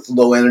in with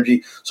low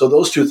energy. So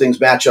those two things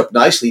match up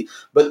nicely.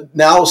 But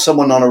now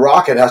someone on a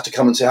rocket has to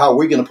come and say, how are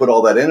we going to put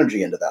all that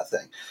energy into that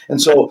thing?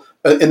 And so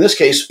in this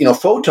case,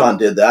 Photon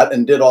did that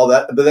and did all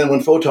that. But then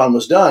when Photon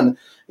was done,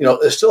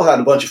 it still had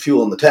a bunch of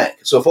fuel in the tank.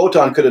 So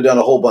Photon could have done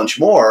a whole bunch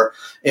more.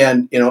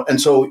 And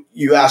so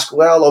you ask,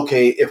 well,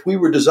 okay, if we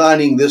were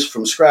designing this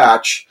from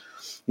scratch,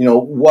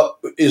 what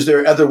is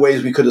there other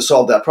ways we could have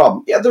solved that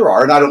problem? Yeah, there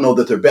are. And I don't know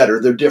that they're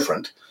better. They're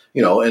different.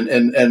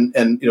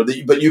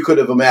 But you could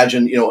have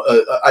imagined,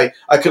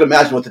 I could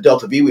imagine with the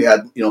Delta V we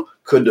had,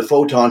 could the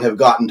Photon have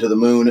gotten to the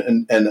moon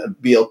and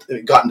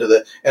gotten to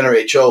the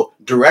NRHO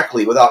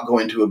directly without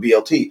going to a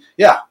BLT?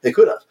 Yeah, they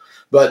could have.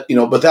 But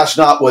that's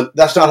not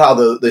how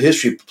the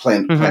history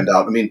planned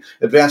out. I mean,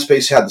 Advanced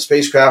Space had the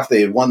spacecraft;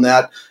 they had won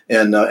that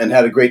and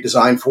had a great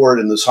design for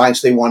it and the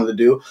science they wanted to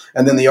do.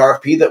 And then the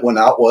RFP that went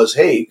out was,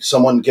 "Hey,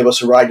 someone give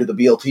us a ride to the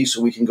BLT so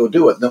we can go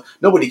do it." No,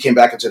 nobody came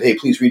back and said, "Hey,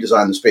 please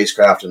redesign the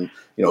spacecraft and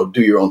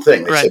do your own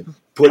thing." They said,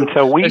 we worked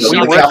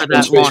with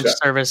that launch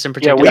service in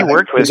particular. Yeah, we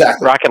worked with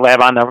Rocket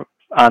Lab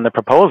on the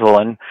proposal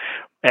and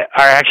are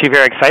actually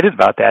very excited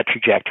about that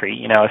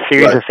trajectory. A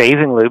series of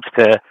phasing loops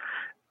to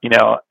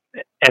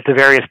at the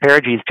various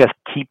perigees, just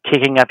keep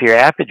kicking up your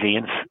apogee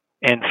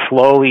and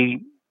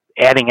slowly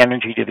adding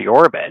energy to the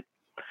orbit.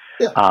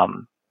 Yeah.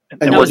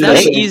 And was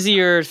that an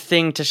easier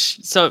thing to?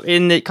 So,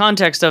 in the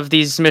context of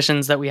these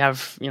missions that we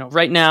have,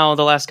 right now,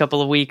 the last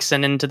couple of weeks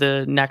and into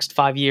the next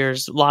 5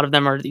 years, a lot of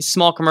them are these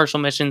small commercial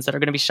missions that are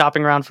going to be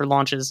shopping around for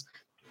launches.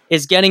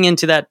 Is getting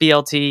into that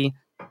BLT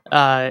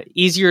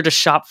easier to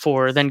shop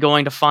for than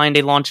going to find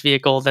a launch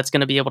vehicle that's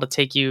going to be able to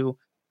take you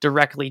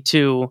directly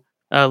to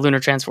lunar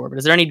transfer orbit?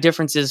 Is there any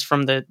differences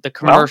from the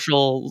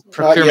commercial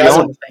procurement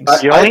of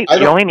things? You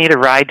only need a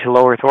ride to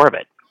low Earth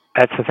orbit.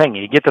 That's the thing.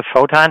 You get the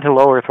Photon to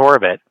low Earth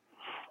orbit,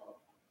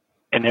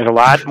 and there's a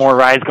lot more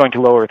rides going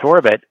to low Earth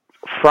orbit.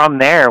 From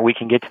there, we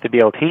can get to the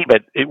BLT,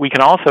 but we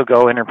can also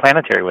go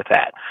interplanetary with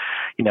that.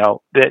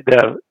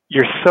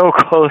 You're so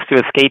close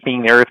to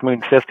escaping the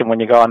Earth-Moon system when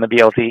you go on the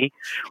BLT,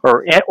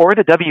 or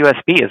the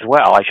WSB as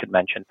well. I should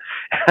mention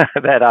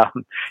that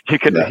you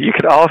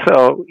could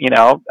also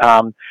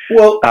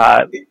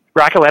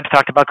Rocket Lab's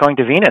talked about going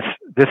to Venus.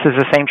 This is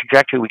the same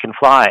trajectory we can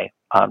fly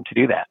to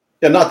do that.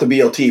 Yeah, not the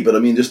BLT, but I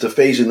mean, just the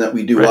phasing that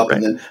we do up.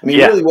 And then,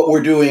 really what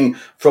we're doing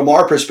from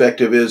our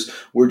perspective is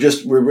we're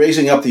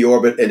raising up the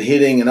orbit and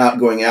hitting an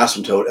outgoing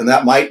asymptote. And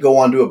that might go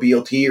onto a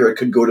BLT or it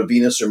could go to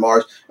Venus or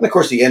Mars. And of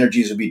course, the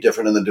energies would be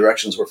different and the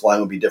directions we're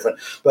flying would be different.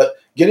 But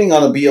getting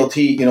on a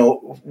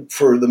BLT,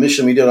 for the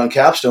mission we did on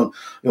Capstone,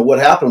 what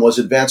happened was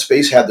Advanced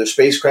Space had their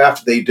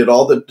spacecraft. They did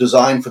all the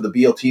design for the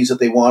BLTs that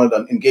they wanted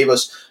and gave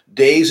us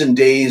days and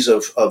days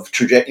of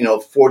trajectory,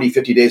 40,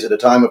 50 days at a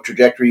time of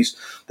trajectories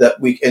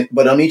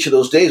but on each of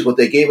those days, what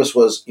they gave us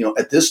was,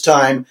 at this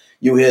time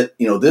you hit,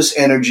 this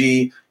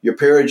energy, your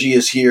perigee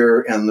is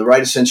here and the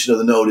right ascension of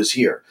the node is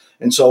here.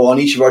 And so on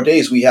each of our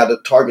days, we had a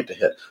target to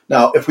hit.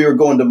 Now, if we were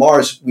going to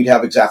Mars, we'd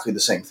have exactly the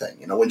same thing.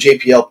 When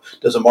JPL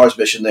does a Mars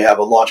mission, they have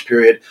a launch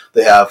period.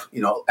 They have,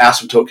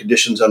 asymptote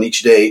conditions on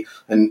each day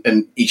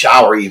and each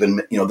hour even,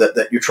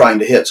 that you're trying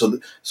to hit.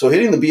 So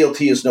hitting the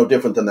BLT is no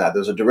different than that.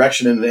 There's a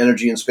direction and an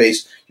energy in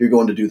space. You're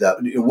going to do that.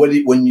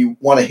 When you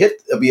want to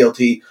hit a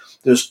BLT,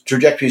 there's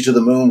trajectories to the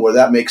moon where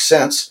that makes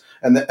sense.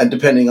 And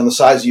depending on the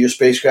size of your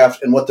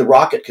spacecraft and what the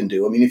rocket can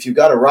do. I mean, if you've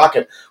got a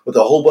rocket with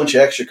a whole bunch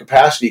of extra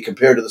capacity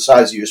compared to the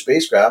size of your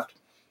spacecraft,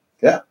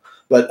 yeah.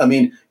 But I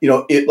mean,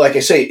 like I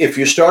say, if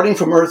you're starting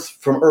from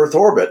Earth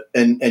orbit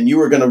and you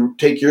are going to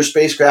take your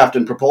spacecraft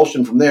and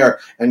propulsion from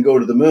there and go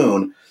to the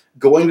moon,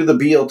 going to the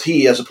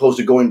BLT as opposed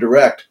to going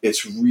direct,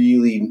 it's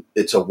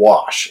a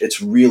wash.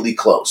 It's really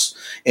close.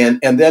 And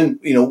then,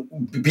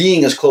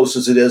 being as close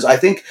as it is, I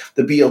think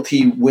the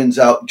BLT wins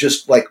out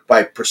just like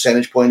by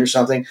percentage point or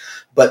something,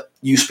 but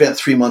you spent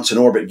 3 months in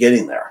orbit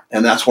getting there,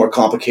 and that's more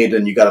complicated,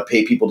 and you got to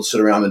pay people to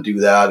sit around and do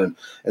that.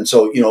 And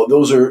so,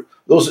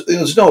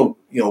 there's no,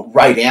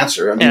 right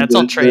answer. I mean, it's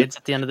all trades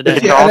at the end of the day.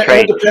 It's all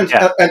trades.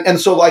 And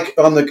so like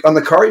on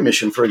the Kari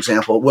mission, for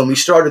example, when we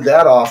started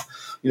that off,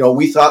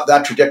 we thought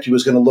that trajectory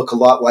was going to look a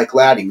lot like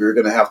LADEE. We were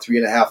going to have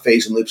 3.5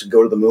 phase-in loops and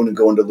go to the moon and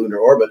go into lunar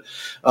orbit.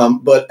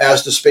 But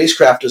as the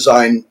spacecraft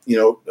design,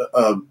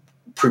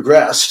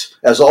 progressed,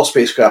 as all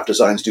spacecraft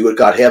designs do, it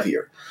got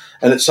heavier.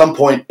 And at some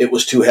point, it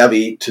was too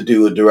heavy to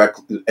do a direct,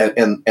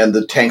 and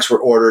the tanks were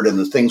ordered and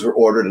the things were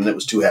ordered, and it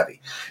was too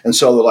heavy. And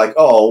so they're like,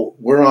 oh,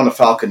 we're on a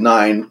Falcon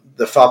 9.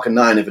 The Falcon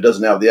 9, if it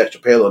doesn't have the extra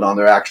payload on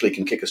there, actually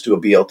can kick us to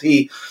a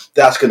BLT.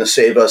 That's going to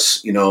save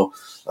us,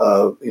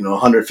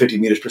 150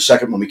 meters per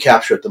second when we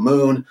capture at the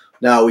moon.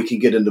 Now we can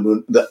get into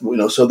moon,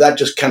 so that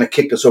just kind of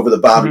kicked us over the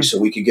boundary so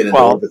we could get into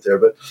orbit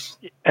there.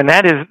 And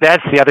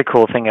that's the other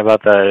cool thing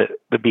about the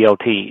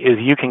BLT is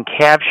you can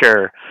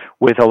capture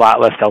with a lot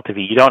less delta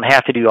V. You don't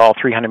have to do all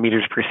 300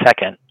 meters per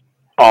second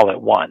all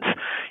at once.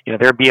 There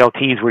are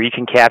BLTs where you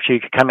can capture. You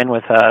could come in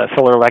with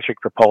solar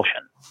electric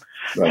propulsion.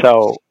 Right.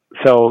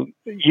 So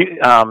you,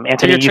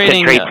 Anthony, you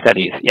said trade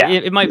studies. Yeah,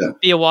 it might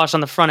be a wash on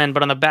the front end,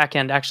 but on the back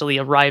end, actually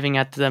arriving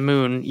at the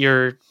moon,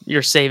 you're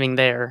saving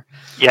there.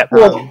 Yeah.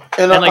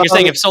 And like you're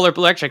saying, if solar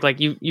electric, like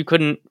you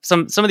couldn't.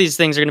 Some of these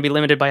things are going to be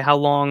limited by how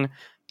long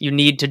you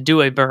need to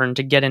do a burn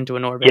to get into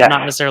an orbit,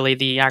 not necessarily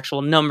the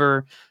actual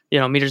number,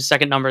 meters a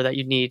second number that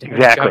you need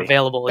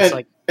available. It's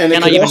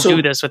can I even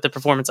do this with the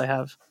performance I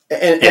have?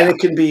 And it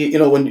can be,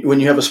 when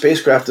you have a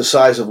spacecraft the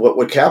size of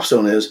what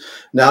Capstone is,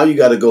 now you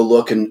got to go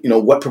look and,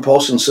 what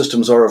propulsion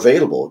systems are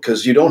available,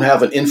 because you don't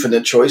have an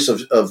infinite choice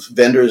of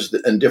vendors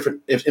and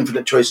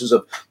infinite choices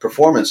of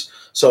performance.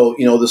 So,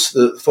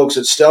 the folks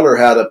at Stellar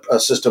had a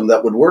system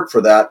that would work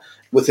for that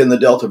within the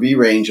delta V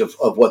range of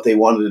what they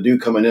wanted to do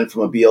coming in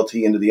from a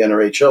BLT into the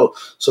NRHO.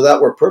 So that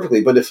worked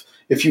perfectly. But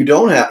if you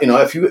don't have,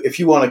 if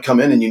you want to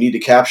come in and you need to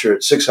capture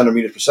at 600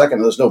 meters per second,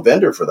 and there's no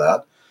vendor for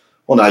that,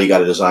 well, now you got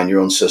to design your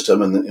own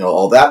system, and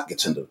all that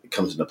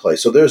comes into play.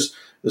 So there's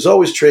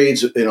always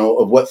trades,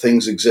 of what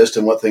things exist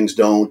and what things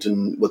don't,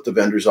 and what the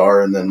vendors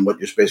are, and then what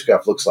your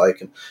spacecraft looks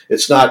like. And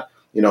it's not,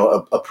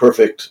 a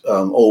perfect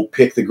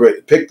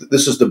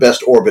this is the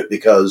best orbit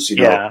because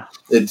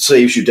it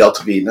saves you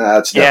delta V. Nah,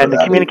 it's never and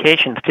the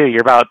communications too.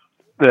 You're about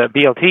the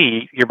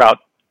BLT. You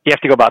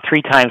have to go about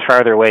 3 times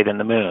farther away than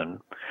the moon,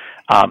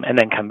 and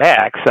then come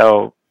back.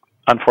 So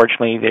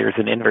unfortunately, there's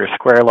an inverse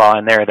square law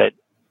in there that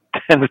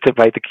tends to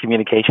bite the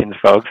communications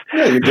folks.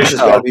 Yeah, your dishes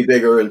got to be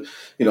bigger, and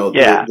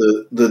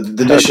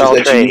the dishes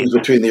that you use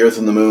between the Earth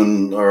and the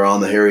Moon are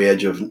on the hairy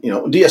edge of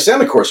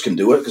DSN, of course, can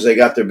do it because they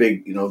got their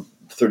big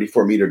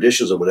 34-meter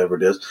dishes or whatever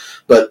it is,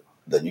 but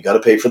then you got to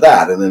pay for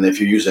that. And then if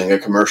you're using a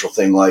commercial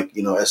thing like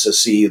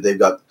SSC, they've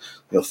got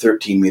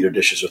 13-meter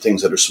dishes or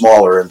things that are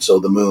smaller, and so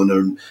the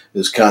Moon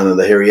is kind of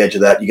the hairy edge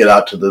of that. You get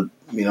out to the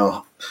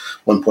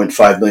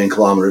 1.5 million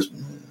kilometers,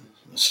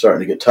 it's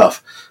starting to get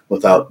tough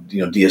without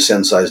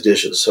DSN-sized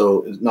dishes.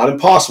 So it's not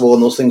impossible,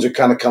 and those things are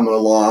kind of coming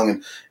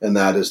along, and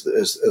that as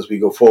we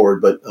go forward.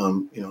 But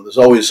there's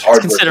always hard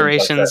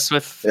considerations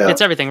with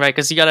it's everything, right?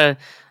 Because you got to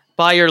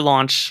buy your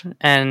launch,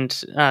 and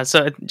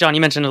so John, you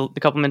mentioned a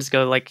couple minutes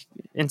ago, like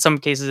in some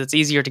cases it's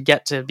easier to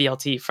get to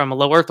BLT from a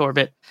low Earth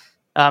orbit,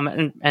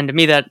 and to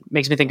me that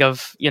makes me think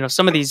of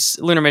some of these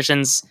lunar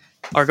missions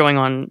are going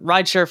on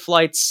rideshare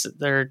flights.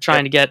 They're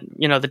trying to get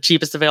the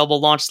cheapest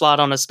available launch slot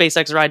on a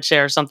SpaceX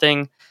rideshare or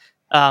something.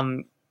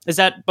 Is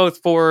that both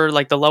for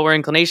like the lower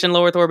inclination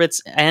low Earth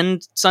orbits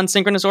and sun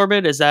synchronous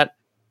orbit? Is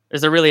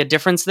there really a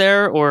difference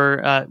there,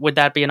 or would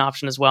that be an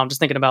option as well? I'm just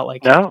thinking about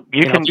if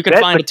you can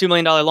find a $2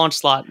 million launch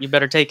slot, you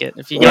better take it.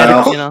 If you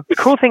the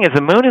cool thing is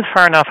the moon is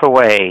far enough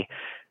away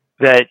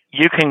that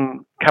you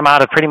can come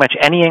out of pretty much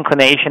any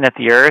inclination at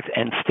the Earth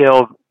and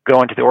still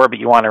go into the orbit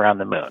you want around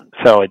the moon.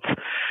 So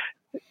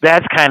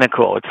that's kind of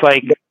cool. It's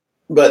like,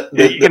 but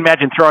you can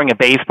imagine throwing a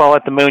baseball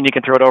at the moon. You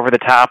can throw it over the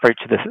top or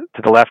to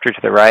the left or to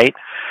the right.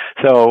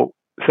 So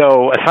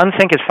a sun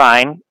sync is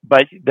fine,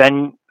 but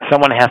then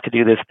someone has to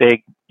do this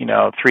big,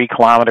 3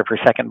 kilometer per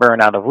second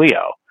burn out of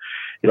LEO.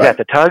 Is that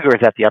the tug or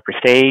is that the upper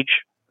stage?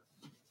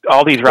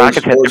 All these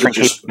rockets have different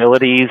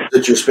capabilities.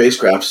 It's your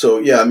spacecraft.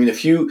 So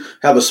if you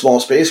have a small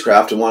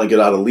spacecraft and want to get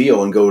out of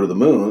LEO and go to the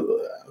moon,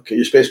 okay,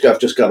 your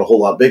spacecraft just got a whole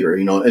lot bigger,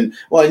 and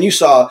you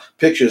saw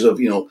pictures of,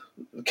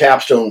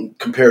 Capstone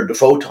compared to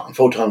Photon.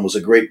 Photon was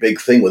a great big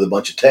thing with a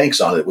bunch of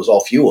tanks on it. It was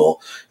all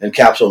fuel, and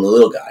Capstone the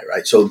little guy,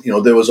 right? So,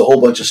 there was a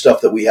whole bunch of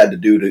stuff that we had to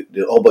do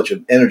a whole bunch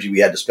of energy we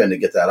had to spend to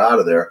get that out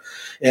of there.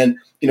 And,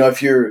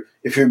 if you're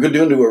going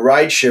to do a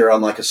ride share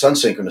on like a sun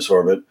synchronous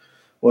orbit,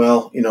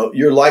 well,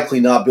 you're likely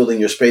not building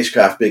your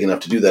spacecraft big enough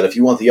to do that. If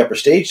you want the upper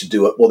stage to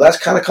do it, well, that's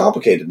kind of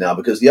complicated now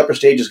because the upper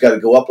stage has got to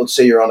go up. Let's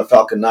say you're on a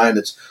Falcon 9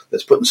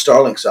 that's putting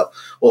Starlinks up.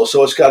 Well,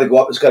 so it's got to go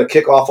up. It's got to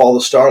kick off all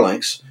the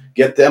Starlinks,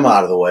 get them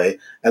out of the way,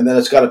 and then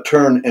it's got to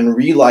turn and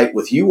relight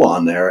with you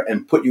on there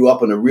and put you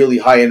up in a really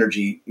high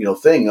energy,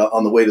 thing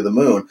on the way to the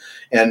moon.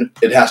 And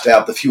it has to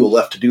have the fuel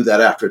left to do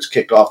that after it's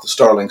kicked off the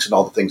Starlinks and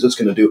all the things it's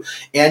going to do.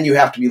 And you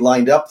have to be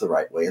lined up the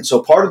right way. And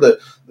so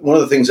one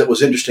of the things that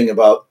was interesting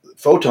about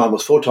Photon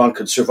was Photon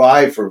could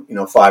survive for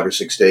 5 or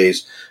 6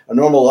 days. A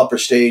normal upper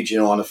stage,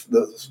 on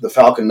the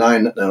Falcon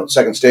 9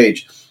 second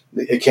stage,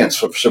 it can't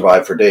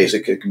survive for days.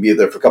 It can be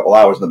there for a couple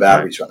hours and the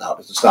batteries run out.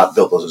 It's not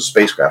built as a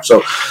spacecraft.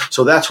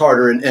 So that's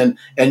harder. And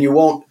you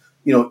won't,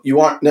 you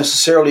aren't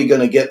necessarily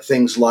going to get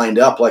things lined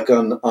up like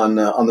on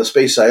the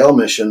Space-IL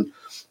mission.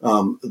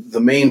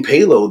 The main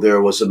payload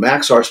there was a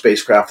Maxar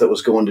spacecraft that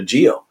was going to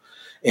GEO,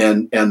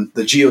 and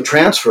the GEO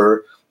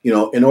transfer.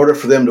 In order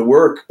for that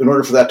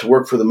to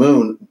work for the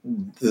moon,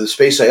 the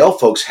Space-IL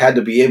folks had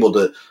to be able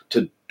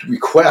to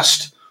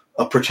request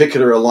a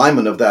particular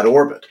alignment of that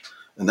orbit.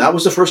 And that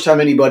was the first time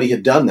anybody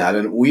had done that.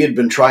 And we had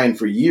been trying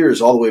for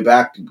years, all the way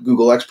back to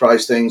Google X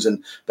Prize things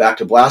and back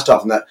to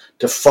Blastoff and that,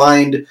 to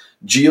find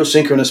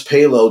geosynchronous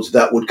payloads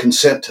that would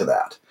consent to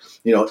that.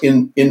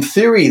 In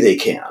theory they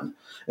can.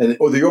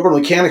 Or the orbital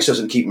mechanics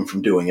doesn't keep them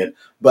from doing it,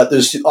 but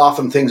there's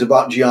often things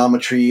about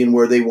geometry and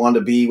where they want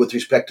to be with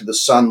respect to the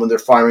sun when they're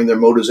firing their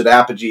motors at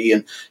apogee,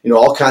 and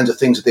all kinds of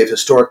things that they've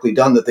historically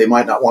done that they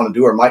might not want to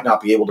do or might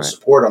not be able to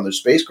support on their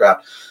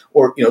spacecraft.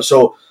 Or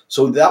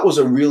so that was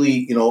a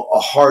really a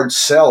hard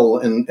sell,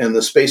 and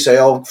the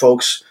Space-IL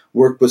folks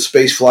worked with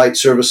Spaceflight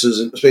Services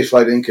and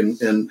Spaceflight Inc.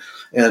 and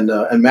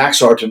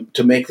Maxar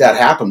to make that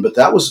happen. But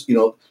that was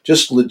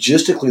just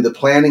logistically the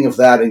planning of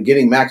that and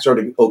getting Maxar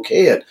to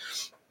okay it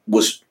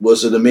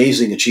was an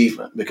amazing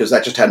achievement, because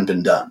that just hadn't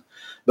been done.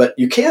 But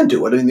you can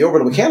do it. I mean, the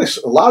orbital mechanics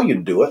allow you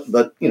to do it,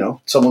 but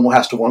someone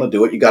has to want to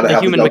do it. You got to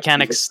have human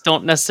mechanics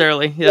don't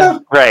necessarily.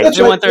 Right.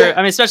 I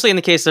mean, especially in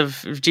the case of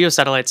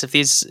geosatellites, if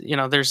these,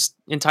 there's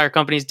entire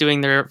companies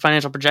doing their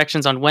financial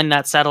projections on when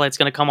that satellite's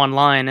going to come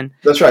online, and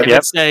that's right.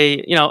 Let's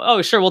say,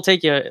 oh, sure, we'll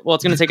take you. Well,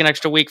 it's going to take an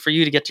extra week for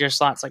you to get to your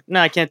slots. Like, no,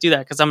 I can't do that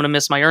because I'm going to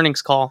miss my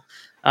earnings call.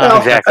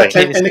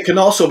 Exactly. And it can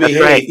also be,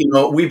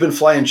 we've been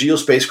flying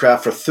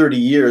geospacecraft for 30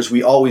 years.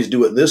 We always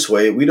do it this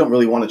way. We don't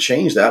really want to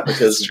change that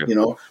because, that's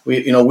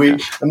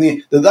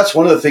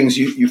one of the things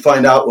you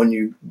find out when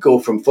you go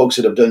from folks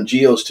that have done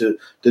geos to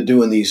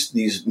doing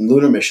these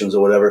lunar missions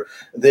or whatever.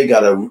 They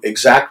got an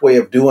exact way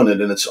of doing it,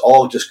 and it's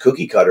all just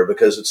cookie cutter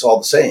because it's all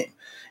the same.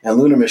 And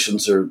lunar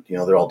missions are,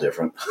 they're all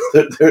different.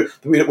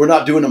 We're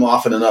not doing them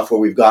often enough where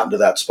we've gotten to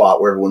that spot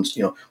where everyone's,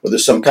 where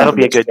there's some kind That'll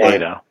be a good day,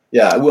 though.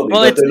 Yeah, it will be.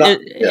 Well,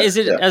 is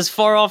it as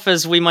far off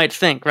as we might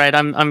think, right?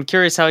 I'm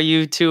curious how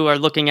you two are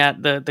looking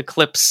at the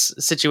CLPS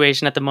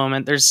situation at the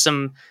moment. There's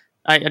some.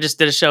 I just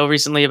did a show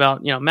recently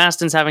about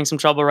Maston's having some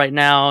trouble right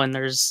now, and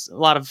there's a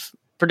lot of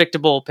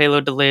predictable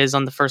payload delays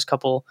on the first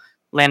couple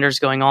landers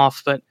going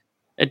off. But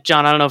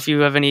John, I don't know if you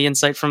have any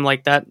insight from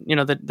like that.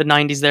 The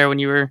 90s there when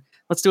you were,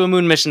 let's do a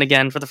moon mission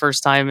again for the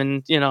first time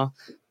in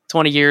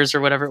 20 years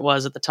or whatever it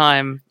was at the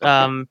time.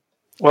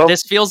 Well,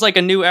 this feels like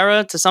a new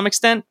era to some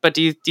extent, but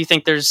do you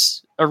think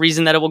there's a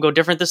reason that it will go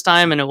different this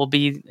time and it will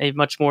be a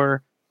much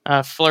more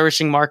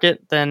flourishing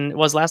market than it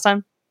was last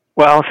time?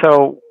 Well,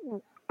 so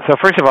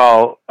first of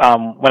all,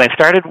 when I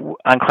started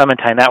on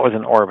Clementine, that was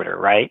an orbiter,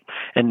 right?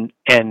 And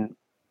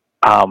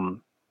I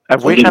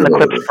wish on the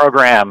CLPS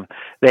program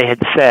they had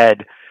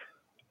said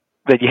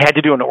that you had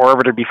to do an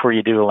orbiter before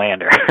you do a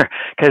lander,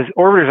 because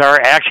orbiters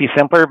are actually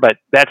simpler, but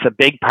that's a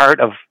big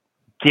part of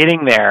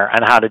getting there on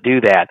how to do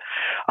that.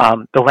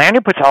 The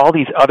lander puts all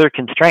these other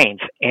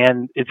constraints,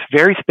 and it's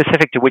very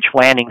specific to which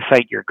landing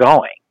site you're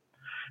going.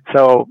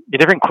 So the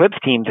different CLPS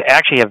teams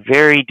actually have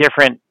very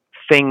different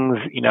things,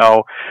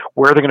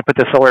 where they're going to put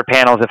the solar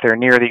panels, if they're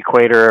near the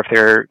equator, if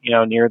they're,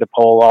 near the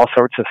pole, all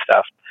sorts of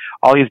stuff,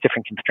 all these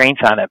different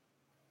constraints on it.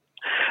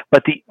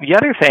 But the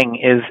other thing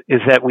is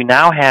that we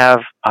now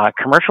have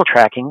commercial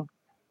tracking.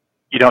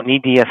 You don't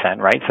need DSN,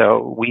 right?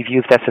 So we've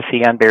used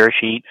SSC on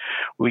Beresheet.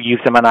 We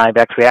use them on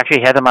IBEX. We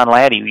actually had them on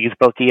LADI. We use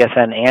both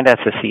DSN and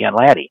SSC on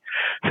LADI.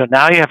 So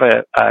now you have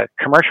a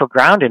commercial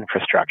ground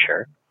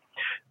infrastructure.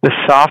 The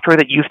software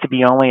that used to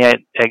be only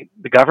at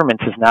the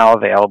governments is now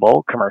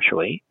available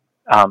commercially,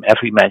 as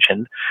we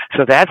mentioned.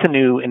 So that's a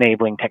new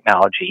enabling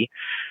technology.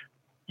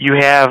 You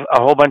have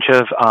a whole bunch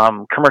of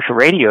commercial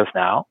radios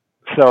now.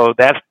 So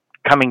that's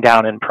coming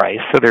down in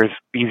price. So there's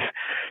these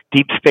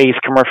deep space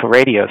commercial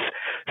radios.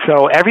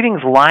 So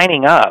everything's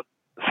lining up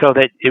so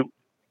that it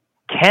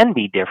can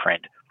be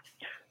different.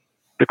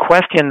 The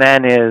question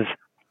then is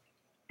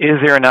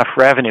there enough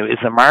revenue? Is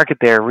the market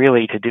there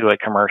really to do it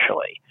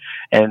commercially?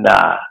 And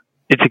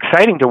it's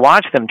exciting to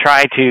watch them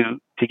try to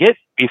get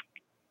these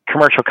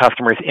commercial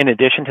customers in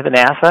addition to the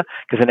NASA,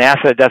 because the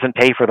NASA doesn't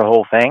pay for the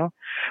whole thing.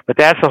 But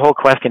that's the whole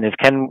question: is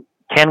can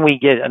we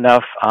get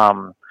enough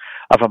of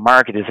a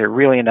market? Is there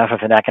really enough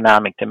of an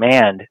economic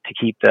demand to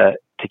keep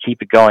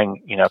it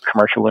going,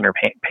 commercial lunar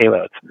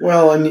payloads?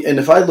 Well, and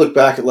if I look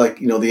back at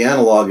the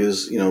analog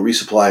is,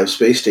 resupply of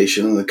space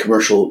station and the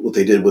commercial, what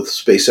they did with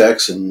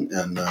SpaceX and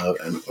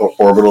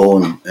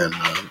Orbital and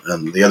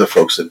the other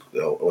folks that,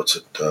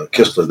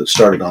 Kistler that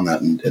started on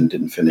that and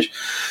didn't finish,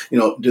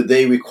 did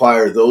they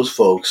require those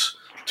folks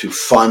to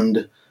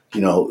fund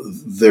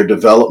their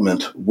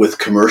development with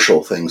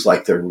commercial things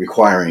like they're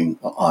requiring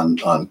on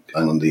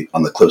the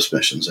CLPS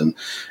missions, and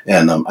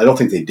I don't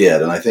think they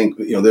did. And I think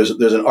there's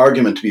an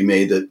argument to be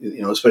made that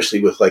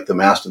especially with like the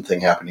Maston thing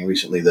happening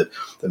recently that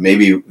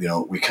maybe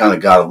we kind of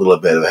got a little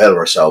bit ahead of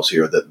ourselves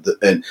here.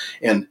 And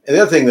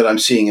the other thing that I'm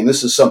seeing, and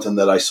this is something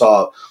that I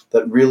saw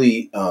that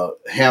really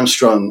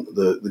hamstrung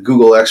the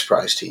Google X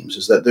Prize teams.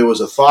 Is that there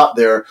was a thought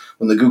there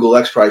when the Google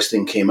X Prize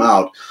thing came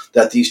out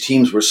that these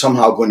teams were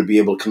somehow going to be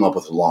able to come up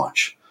with a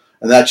launch.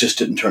 And that just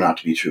didn't turn out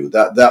to be true.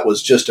 That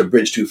was just a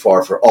bridge too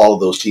far for all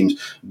of those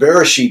teams.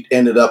 Beresheet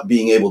ended up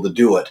being able to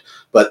do it,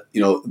 but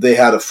they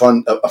had a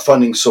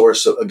funding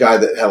source, a guy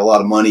that had a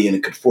lot of money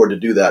and could afford to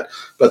do that.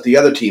 But the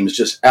other teams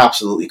just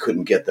absolutely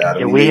couldn't get that.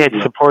 Yeah, we had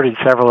supported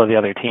several of the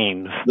other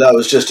teams. That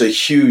was just a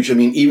huge.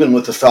 Even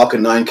with the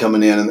Falcon 9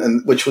 coming in,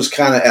 and which was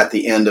kind of at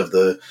the end of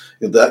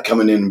that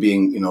coming in and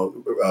being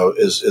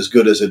as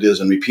good as it is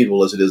and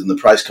repeatable as it is, and the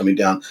price coming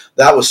down,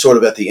 that was sort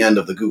of at the end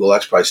of the Google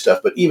X Prize stuff.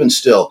 But even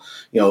still,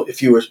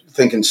 if you were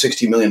thinking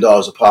 $60 million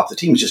a pop, the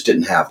teams just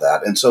didn't have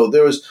that. And so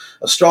there was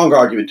a strong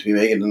argument to be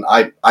made, and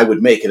I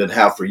would make it and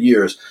have for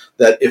years,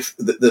 that if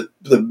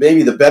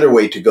maybe the better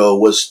way to go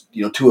was,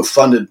 to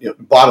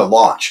have bought a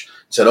launch.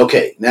 Said,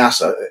 okay,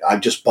 NASA,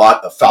 I've just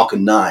bought a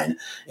Falcon 9,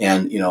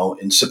 and,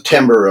 in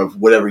September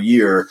of whatever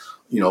year,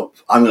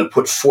 I'm going to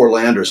put 4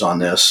 landers on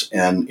this,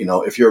 and,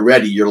 if you're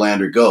ready, your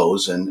lander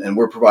goes, and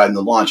we're providing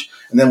the launch,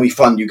 and then we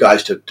fund you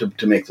guys to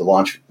make the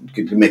launch,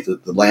 to make the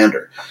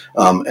lander.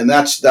 And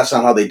that's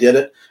not how they did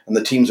it, and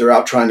the teams are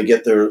out trying to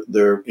get their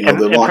their launches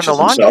themselves. And from the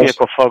launch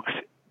vehicle folks,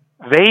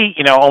 they,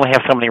 only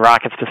have so many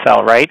rockets to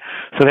sell, right?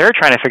 So they're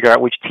trying to figure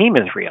out which team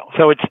is real.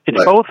 So it's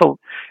right. Both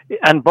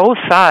on both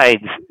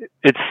sides.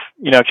 It's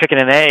chicken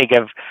and egg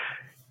of,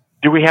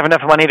 do we have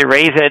enough money to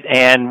raise it,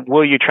 and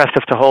will you trust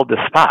us to hold the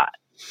spot?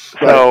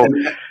 So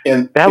right.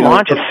 and that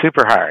launch is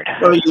super hard.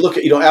 Well, you look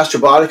at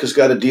Astrobotica's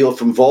got a deal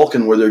from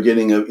Vulcan where they're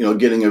getting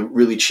a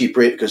really cheap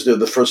rate because they're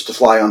the first to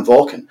fly on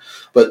Vulcan,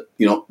 but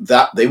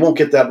that they won't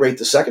get that rate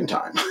the second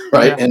time,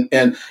 right?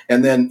 Yeah.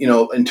 And then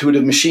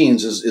Intuitive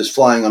Machines is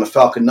flying on a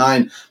Falcon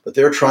 9, but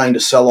they're trying to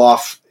sell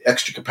off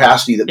extra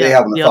capacity that they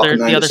have on the Falcon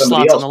 9 to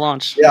somebody else. On the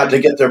launch. Yeah, to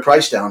get their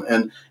price down,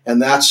 and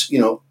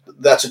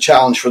that's a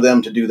challenge for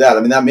them to do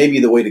that. That may be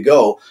the way to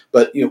go,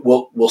 but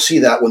we'll see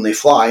that when they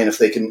fly, and if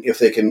they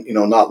can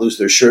not lose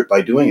their shirt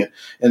by doing it.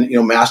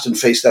 And Maston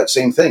faced that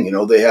same thing.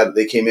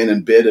 They came in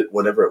and bid at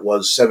whatever it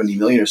was, $70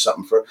 million or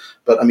something for.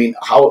 But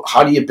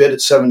how do you bid at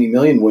 $70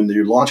 million when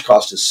your launch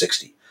cost is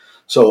 $60?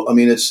 So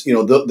it's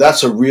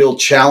that's a real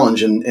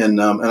challenge,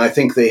 and I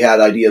think they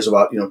had ideas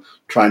about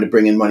trying to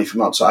bring in money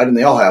from outside, and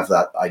they all have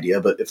that idea.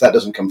 But if that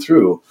doesn't come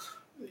through,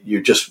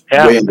 you're just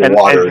way in the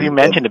water. As you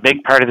mentioned, a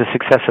big part of the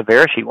success of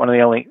Beresheet, one of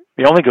the only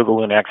Google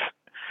Lunex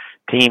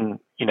team,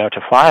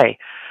 to fly,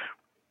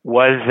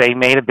 was they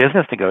made a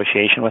business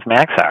negotiation with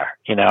Maxar.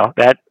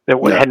 That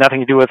had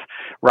nothing to do with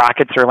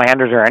rockets or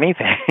landers or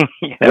anything.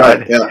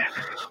 Right. Yeah.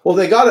 Well,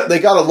 they got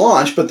a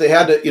launch, but they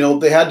had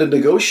to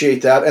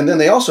negotiate that, and then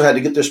they also had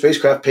to get their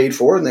spacecraft paid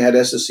for, and they had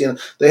SSC, and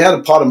they had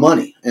a pot of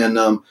money, and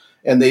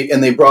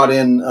they brought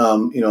in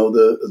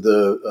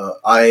the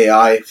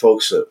IAI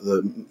folks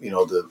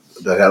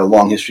that had a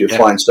long history of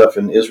flying stuff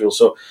in Israel.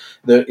 So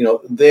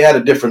they had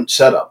a different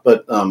setup,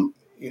 but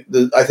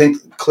I think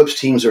CLPS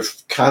teams are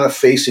kind of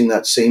facing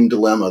that same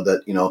dilemma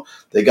that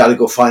they got to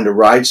go find a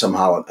ride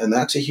somehow, and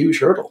that's a huge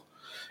hurdle.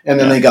 And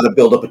then they got to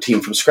build up a team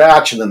from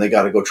scratch, and then they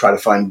got to go try to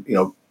find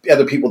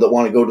other people that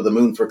want to go to the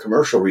moon for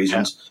commercial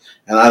reasons.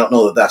 Yeah. And I don't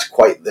know that that's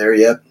quite there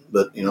yet,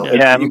 but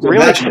I'm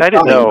really excited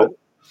though.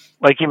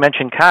 Like you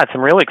mentioned, COTS,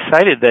 I'm really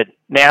excited that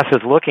NASA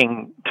is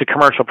looking to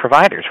commercial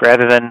providers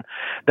rather than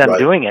them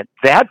doing it.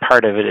 That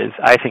part of it is,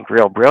 I think,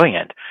 real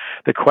brilliant.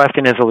 The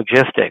question is the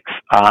logistics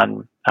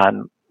on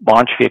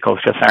launch vehicles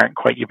just aren't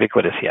quite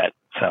ubiquitous yet.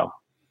 So,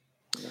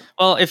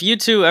 well, if you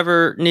two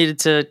ever needed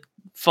to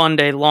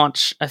fund a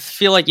launch, I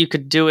feel like you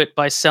could do it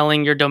by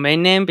selling your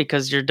domain name,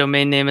 because your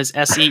domain name is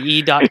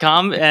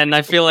see.com, and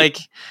I feel like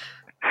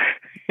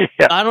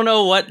I don't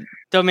know what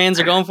domains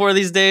are going for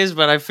these days,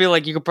 but I feel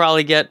like you could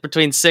probably get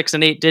between 6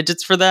 and 8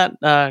 digits for that,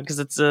 because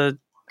it's a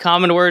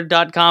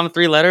commonword.com,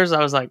 3 letters.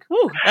 I was like,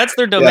 ooh, that's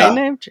their domain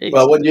name? Jeez.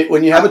 Well,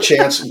 when you have a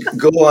chance,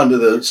 go onto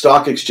the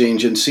stock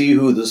exchange and see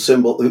who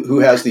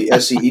has the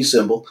SCE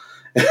symbol.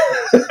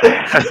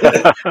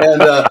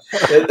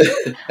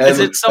 Is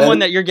it someone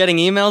that you're getting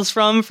emails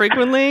from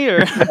frequently,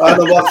 or I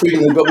don't know about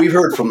frequently, but we've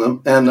heard from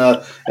them, and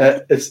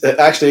it's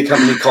actually a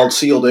company called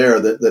Sealed Air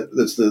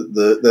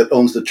that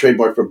owns the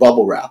trademark for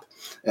bubble wrap,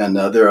 and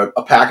they're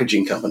a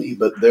packaging company,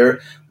 but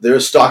their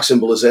stock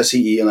symbol is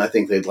SEE, and I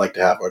think they'd like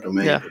to have our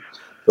domain. Yeah.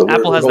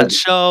 Apple has that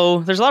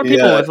show. There's a lot of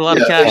people with a lot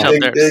of cash out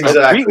there.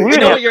 Exactly. We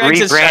know what your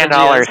exit strategy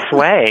is.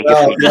 Swag.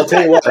 Well, I'll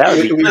tell you what.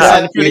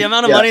 For the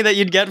amount of money that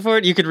you'd get for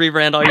it, you could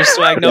rebrand all your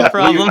swag, no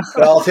problem.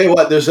 I'll tell you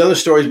what. There's other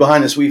stories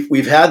behind this.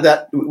 We've had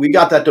that. We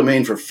got that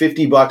domain for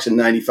 $50 in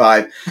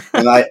 '95,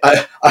 and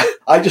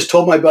I just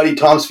told my buddy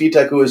Tom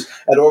Svitek, who was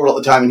at Orbital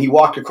at the time, and he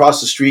walked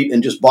across the street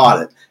and just bought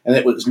it, and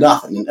it was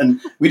nothing. And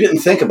we didn't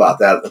think about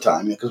that at the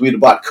time because we'd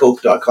have bought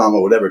Coke.com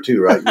or whatever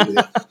too, right?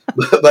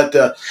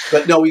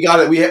 but no, we got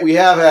it. We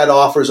have had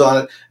offers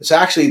on it. It's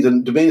actually,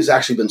 the domain has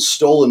actually been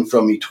stolen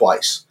from me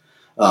twice.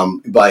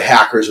 by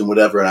hackers and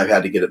whatever, and I've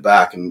had to get it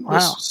back, and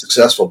was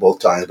successful both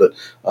times. But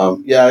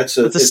it's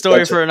a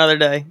story for another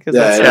day.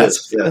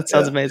 That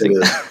sounds amazing.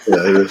 It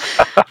is.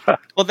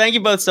 Well, thank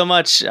you both so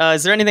much.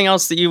 Is there anything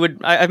else that you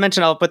would? I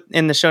mentioned I'll put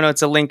in the show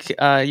notes a link.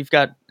 You've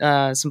got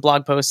some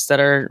blog posts that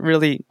are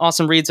really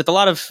awesome reads with a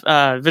lot of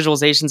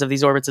visualizations of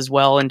these orbits as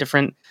well, and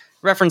different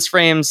reference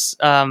frames.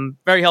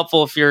 Very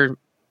helpful if you're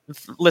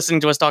listening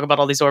to us talk about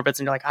all these orbits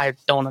and you're like, I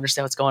don't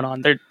understand what's going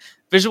on. Their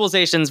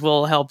visualizations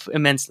will help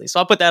immensely. So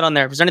I'll put that on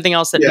there. Is there anything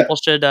else that people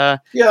should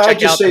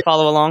check out and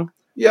follow along?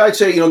 Yeah, I'd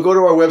say, go to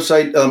our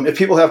website. If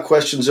people have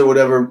questions or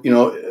whatever,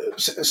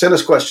 send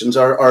us questions.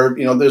 Our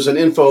there's an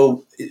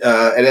info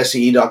at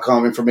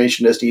SCE.com,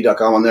 information at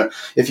SCE.com on there.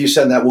 If you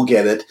send that, we'll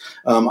get it.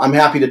 I'm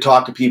happy to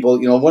talk to people.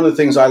 One of the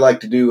things I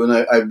like to do,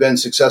 and I've been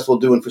successful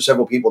doing for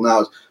several people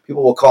now, is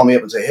people will call me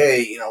up and say,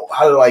 hey,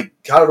 how do I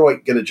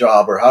get a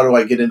job, or how do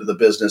I get into the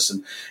business?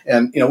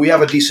 And we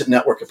have a decent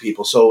network of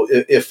people. So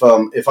if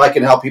I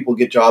can help people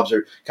get jobs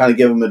or kind of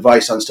give them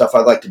advice on stuff,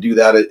 I'd like to do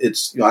that.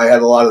 It's I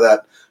had a lot of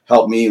that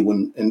help me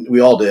and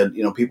we all did,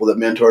 people that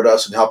mentored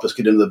us and helped us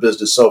get into the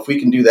business. So if we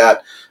can do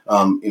that,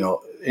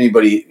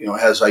 anybody,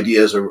 has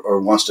ideas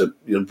or wants to,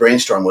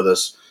 brainstorm with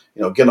us,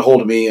 get a hold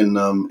of me and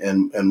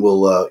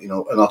we'll,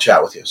 and I'll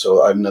chat with you.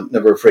 So I'm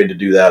never afraid to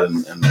do that.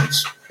 And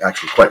it's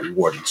actually quite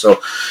rewarding. So,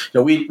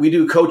 we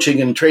do coaching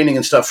and training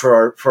and stuff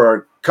for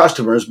our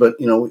customers, but,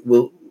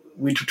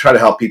 we try to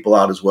help people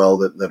out as well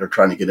that are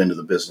trying to get into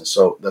the business.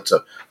 So that's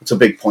a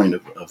big point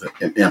of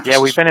emphasis. Yeah,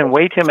 we've been in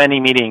way too many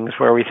meetings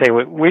where we say,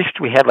 we wished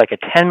we had like a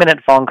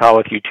 10-minute phone call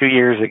with you 2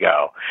 years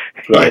ago.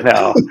 Right.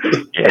 Yeah,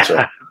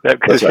 that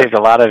could have saved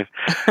a lot of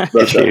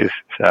issues.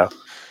 So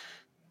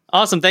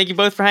awesome. Thank you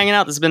both for hanging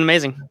out. This has been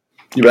amazing.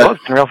 You bet.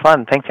 It's been real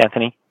fun. Thanks,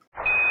 Anthony.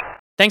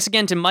 Thanks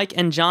again to Mike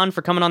and John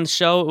for coming on the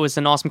show. It was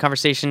an awesome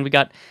conversation. We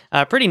got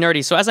pretty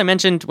nerdy. So as I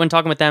mentioned when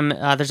talking with them,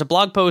 there's a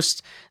blog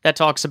post that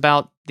talks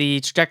about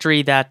the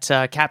trajectory that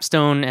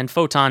Capstone and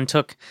Photon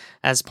took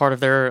as part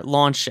of their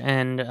launch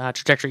and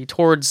trajectory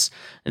towards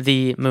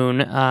the moon.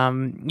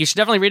 You should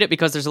definitely read it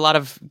because there's a lot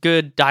of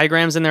good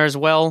diagrams in there as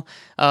well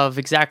of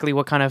exactly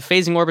what kind of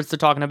phasing orbits they're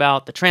talking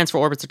about, the transfer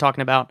orbits they're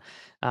talking about.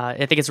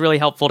 I think it's really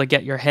helpful to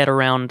get your head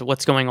around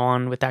what's going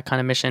on with that kind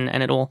of mission,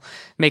 and it'll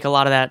make a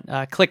lot of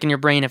that click in your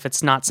brain if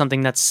it's not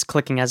something that's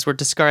clicking as we're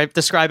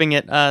describing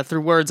it through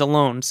words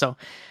alone. So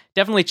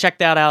definitely check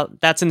that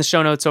out. That's in the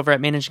show notes over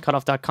at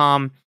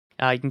mainenginecutoff.com.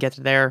 You can get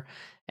to there.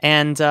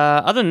 And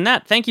other than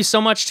that, thank you so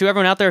much to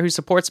everyone out there who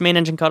supports Main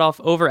Engine Cutoff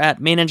over at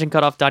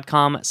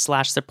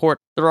mainenginecutoff.com/support.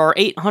 There are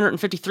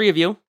 853 of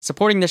you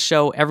supporting this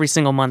show every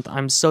single month.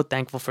 I'm so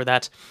thankful for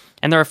that.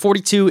 And there are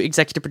 42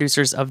 executive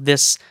producers of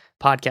this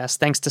podcast.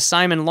 Thanks to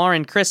Simon,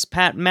 Lauren, Chris,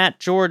 Pat, Matt,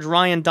 George,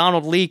 Ryan,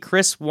 Donald, Lee,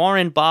 Chris,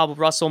 Warren, Bob,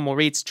 Russell,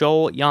 Maurice,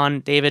 Joel, Jan,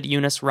 David,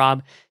 Eunice,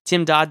 Rob,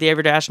 Tim Dodd, the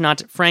Everyday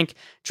Astronaut, Frank,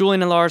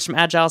 Julian and Lars from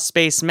Agile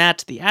Space,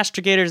 Matt, the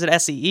Astrogators at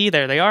SCE,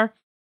 there they are,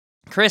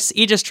 Chris,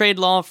 Aegis Trade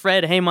Law,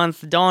 Fred,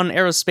 Haymonth, Dawn,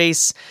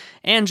 Aerospace,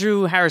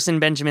 Andrew, Harrison,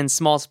 Benjamin,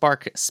 Small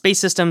Spark, Space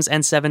Systems,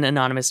 and 7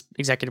 anonymous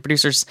executive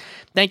producers.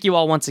 Thank you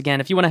all once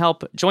again. If you want to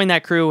help join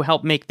that crew,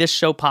 help make this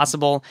show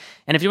possible,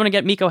 and if you want to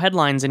get Miko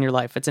headlines in your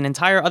life, it's an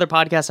entire other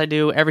podcast I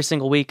do every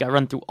single week. I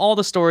run through all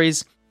the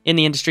stories in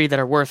the industry that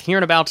are worth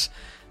hearing about.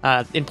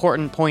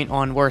 Important point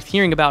on worth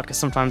hearing about, because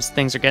sometimes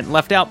things are getting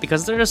left out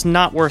because they're just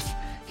not worth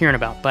hearing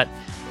about. But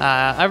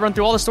I run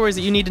through all the stories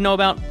that you need to know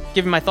about,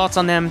 give you my thoughts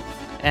on them.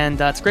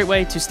 And it's a great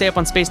way to stay up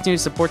on space news,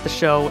 support the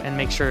show, and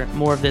make sure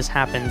more of this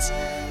happens.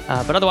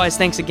 But otherwise,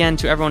 thanks again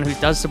to everyone who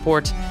does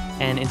support.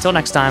 And until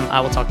next time,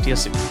 I will talk to you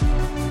soon.